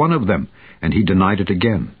 "This is one of them." And he denied it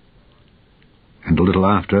again. And a little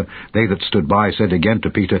after, they that stood by said again to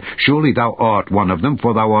Peter, "Surely thou art one of them,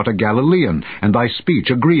 for thou art a Galilean, and thy speech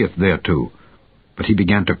agreeth thereto." But he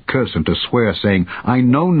began to curse and to swear, saying, "I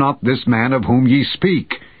know not this man of whom ye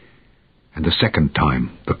speak." And the second time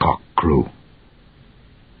the cock crew.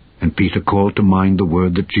 And Peter called to mind the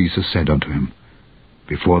word that Jesus said unto him,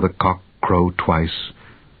 "Before the cock crow twice,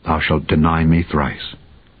 thou shalt deny me thrice."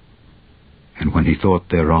 And when he thought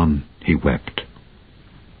thereon, he wept.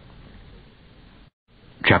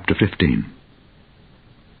 Chapter 15.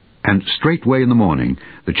 And straightway in the morning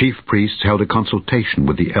the chief priests held a consultation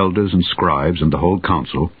with the elders and scribes and the whole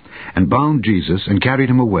council, and bound Jesus, and carried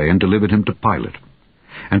him away, and delivered him to Pilate.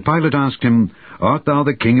 And Pilate asked him, "Art thou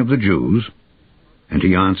the King of the Jews?" And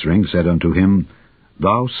he answering said unto him,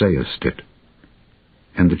 "Thou sayest it."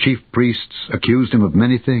 And the chief priests accused him of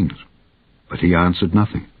many things, but he answered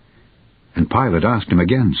nothing. And Pilate asked him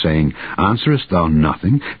again, saying, "Answerest thou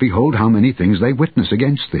nothing? Behold how many things they witness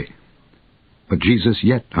against thee." But Jesus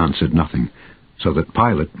yet answered nothing, so that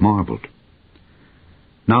Pilate marveled.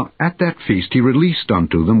 Now at that feast he released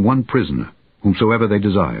unto them one prisoner, whomsoever they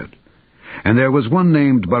desired. And there was one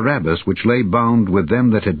named Barabbas, which lay bound with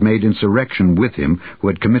them that had made insurrection with him, who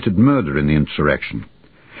had committed murder in the insurrection.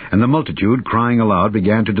 And the multitude, crying aloud,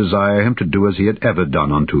 began to desire him to do as he had ever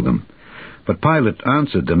done unto them. But Pilate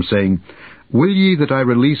answered them, saying, "Will ye that I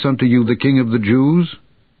release unto you the King of the Jews?"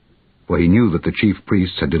 For he knew that the chief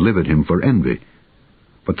priests had delivered him for envy.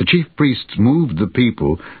 But the chief priests moved the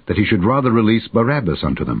people that he should rather release Barabbas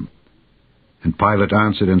unto them. And Pilate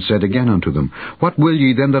answered and said again unto them, "What will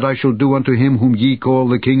ye then that I shall do unto him whom ye call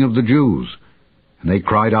the King of the Jews?" And they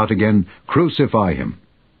cried out again, "Crucify him."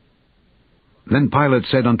 Then Pilate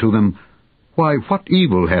said unto them, "Why, what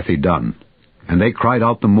evil hath he done?" And they cried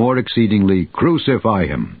out the more exceedingly, "Crucify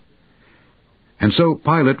him." And so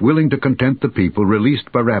Pilate, willing to content the people,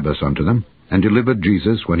 released Barabbas unto them, and delivered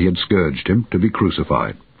Jesus, when he had scourged him, to be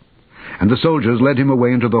crucified. And the soldiers led him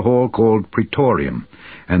away into the hall called Praetorium,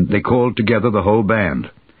 and they called together the whole band.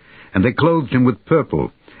 And they clothed him with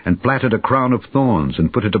purple, and platted a crown of thorns,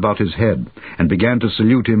 and put it about his head, and began to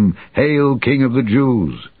salute him, "Hail, King of the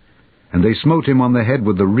Jews!" And they smote him on the head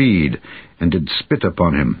with a reed, and did spit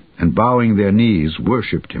upon him, and bowing their knees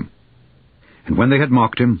worshipped him. And when they had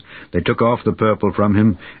mocked him, they took off the purple from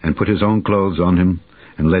him, and put his own clothes on him,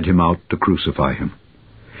 and led him out to crucify him.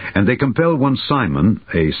 And they compelled one Simon,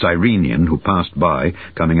 a Cyrenian, who passed by,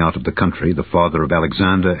 coming out of the country, the father of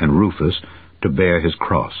Alexander and Rufus, to bear his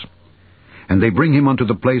cross. And they bring him unto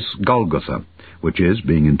the place Golgotha, which is,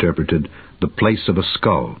 being interpreted, the place of a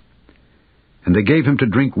skull. And they gave him to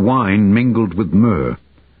drink wine mingled with myrrh,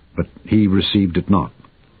 but he received it not.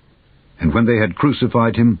 And when they had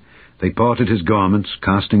crucified him, they parted his garments,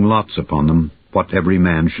 casting lots upon them, what every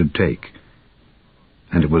man should take.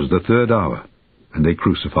 And it was the 3rd hour, and they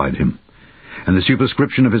crucified him. And the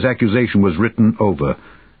superscription of his accusation was written over,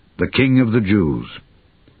 The King of the Jews.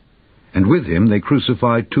 And with him they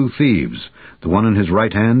crucified 2 thieves, the one on his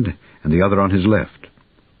right hand, and the other on his left.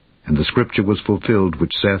 And the scripture was fulfilled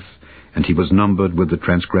which saith, And he was numbered with the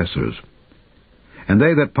transgressors. And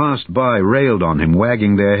they that passed by railed on him,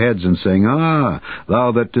 wagging their heads, and saying, Ah,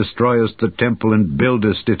 thou that destroyest the temple, and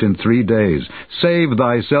buildest it in 3 days, save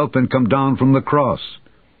thyself, and come down from the cross.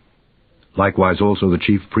 Likewise also the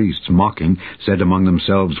chief priests, mocking, said among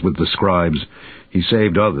themselves with the scribes, He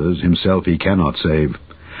saved others, himself he cannot save.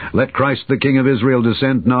 Let Christ the King of Israel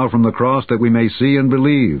descend now from the cross, that we may see and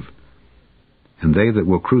believe. And they that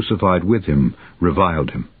were crucified with him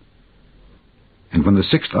reviled him. And when the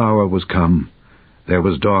 6th hour was come, there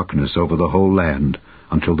was darkness over the whole land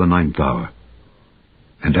until the 9th hour.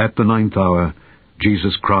 And at the 9th hour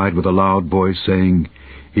Jesus cried with a loud voice, saying,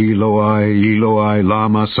 Eloi, Eloi,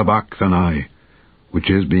 lama sabachthani, which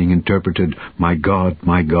is, being interpreted, my God,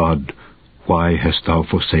 why hast thou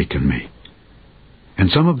forsaken me? And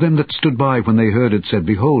some of them that stood by when they heard it said,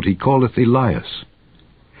 Behold, he calleth Elias.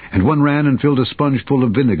 And one ran and filled a sponge full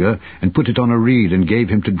of vinegar, and put it on a reed, and gave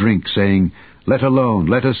him to drink, saying, Let alone,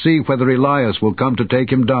 let us see whether Elias will come to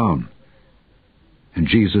take him down. And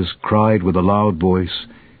Jesus cried with a loud voice,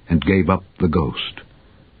 and gave up the ghost.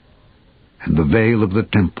 And the veil of the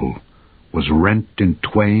temple was rent in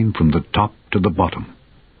twain from the top to the bottom.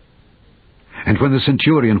 And when the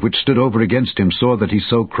centurion which stood over against him saw that he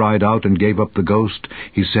so cried out and gave up the ghost,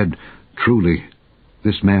 he said, Truly,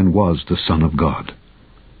 this man was the Son of God.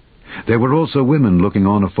 There were also women looking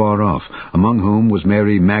on afar off, among whom was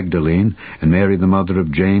Mary Magdalene, and Mary the mother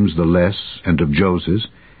of James the Less, and of Joses,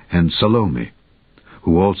 and Salome,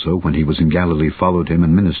 who also, when he was in Galilee, followed him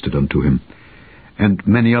and ministered unto him, and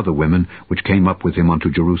many other women which came up with him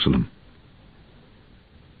unto Jerusalem.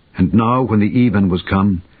 And now when the even was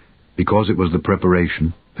come, because it was the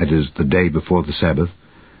preparation, that is, the day before the Sabbath,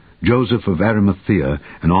 Joseph of Arimathea,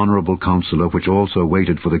 an honorable counselor, which also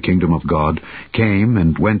waited for the kingdom of God, came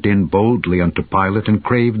and went in boldly unto Pilate, and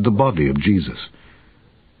craved the body of Jesus.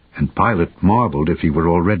 And Pilate marveled if he were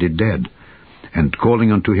already dead. And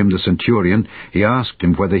calling unto him the centurion, he asked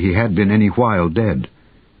him whether he had been any while dead.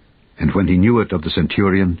 And when he knew it of the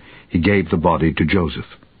centurion, he gave the body to Joseph.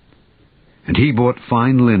 And he bought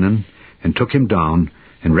fine linen, and took him down,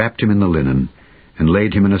 and wrapped him in the linen, and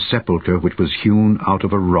laid him in a sepulchre which was hewn out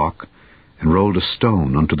of a rock, and rolled a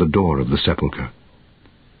stone unto the door of the sepulchre.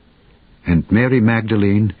 And Mary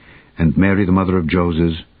Magdalene, and Mary the mother of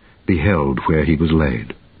Joses, beheld where he was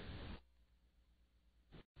laid.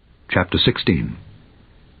 Chapter 16.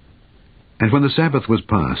 And when the Sabbath was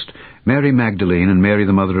past, Mary Magdalene and Mary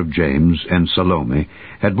the mother of James and Salome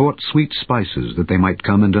had bought sweet spices, that they might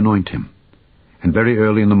come and anoint him. And very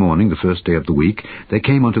early in the morning, the 1st day of the week, they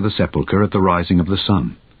came unto the sepulchre at the rising of the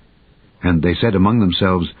sun. And they said among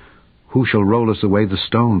themselves, Who shall roll us away the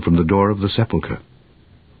stone from the door of the sepulchre?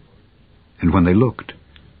 And when they looked,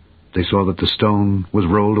 they saw that the stone was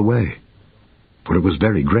rolled away, for it was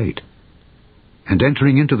very great. And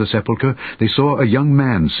entering into the sepulchre, they saw a young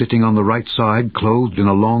man sitting on the right side, clothed in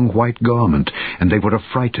a long white garment, and they were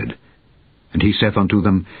affrighted. And he saith unto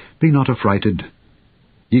them, Be not affrighted.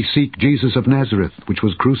 Ye seek Jesus of Nazareth, which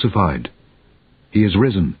was crucified. He is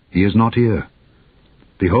risen, he is not here.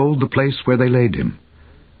 Behold the place where they laid him.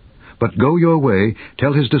 But go your way,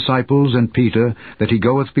 tell his disciples and Peter that he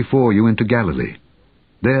goeth before you into Galilee.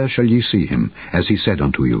 There shall ye see him, as he said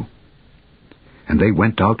unto you. And they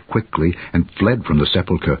went out quickly, and fled from the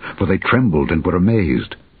sepulchre, for they trembled and were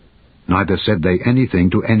amazed. Neither said they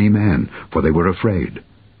anything to any man, for they were afraid.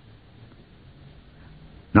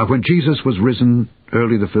 Now when Jesus was risen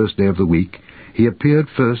early the 1st day of the week, he appeared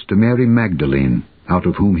first to Mary Magdalene, out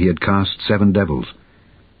of whom he had cast 7 devils.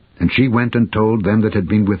 And she went and told them that had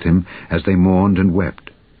been with him, as they mourned and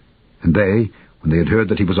wept. And they, when they had heard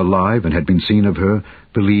that he was alive, and had been seen of her,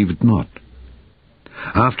 believed not.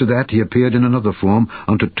 After that he appeared in another form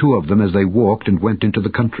unto 2 of them, as they walked and went into the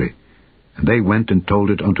country. And they went and told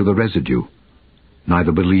it unto the residue.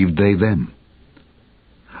 Neither believed they them.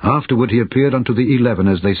 Afterward he appeared unto the 11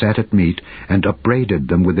 as they sat at meat, and upbraided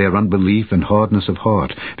them with their unbelief and hardness of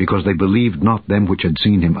heart, because they believed not them which had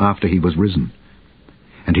seen him after he was risen.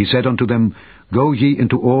 And he said unto them, Go ye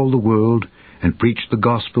into all the world, and preach the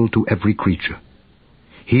gospel to every creature.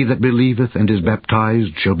 He that believeth and is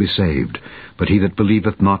baptized shall be saved, but he that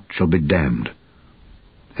believeth not shall be damned.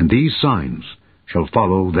 And these signs shall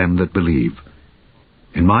follow them that believe.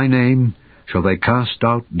 In my name shall they cast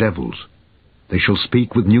out devils. They shall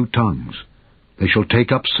speak with new tongues. They shall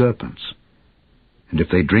take up serpents. And if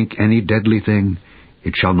they drink any deadly thing,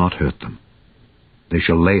 it shall not hurt them. They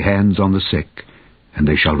shall lay hands on the sick, and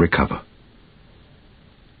they shall recover.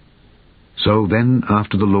 So then,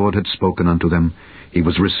 after the Lord had spoken unto them, he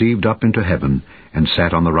was received up into heaven, and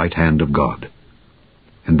sat on the right hand of God.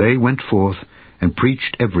 And they went forth, and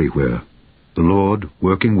preached everywhere, the Lord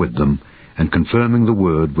working with them, and confirming the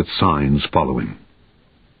word with signs following.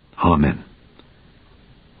 Amen.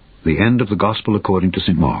 The end of the Gospel according to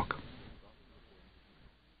St. Mark.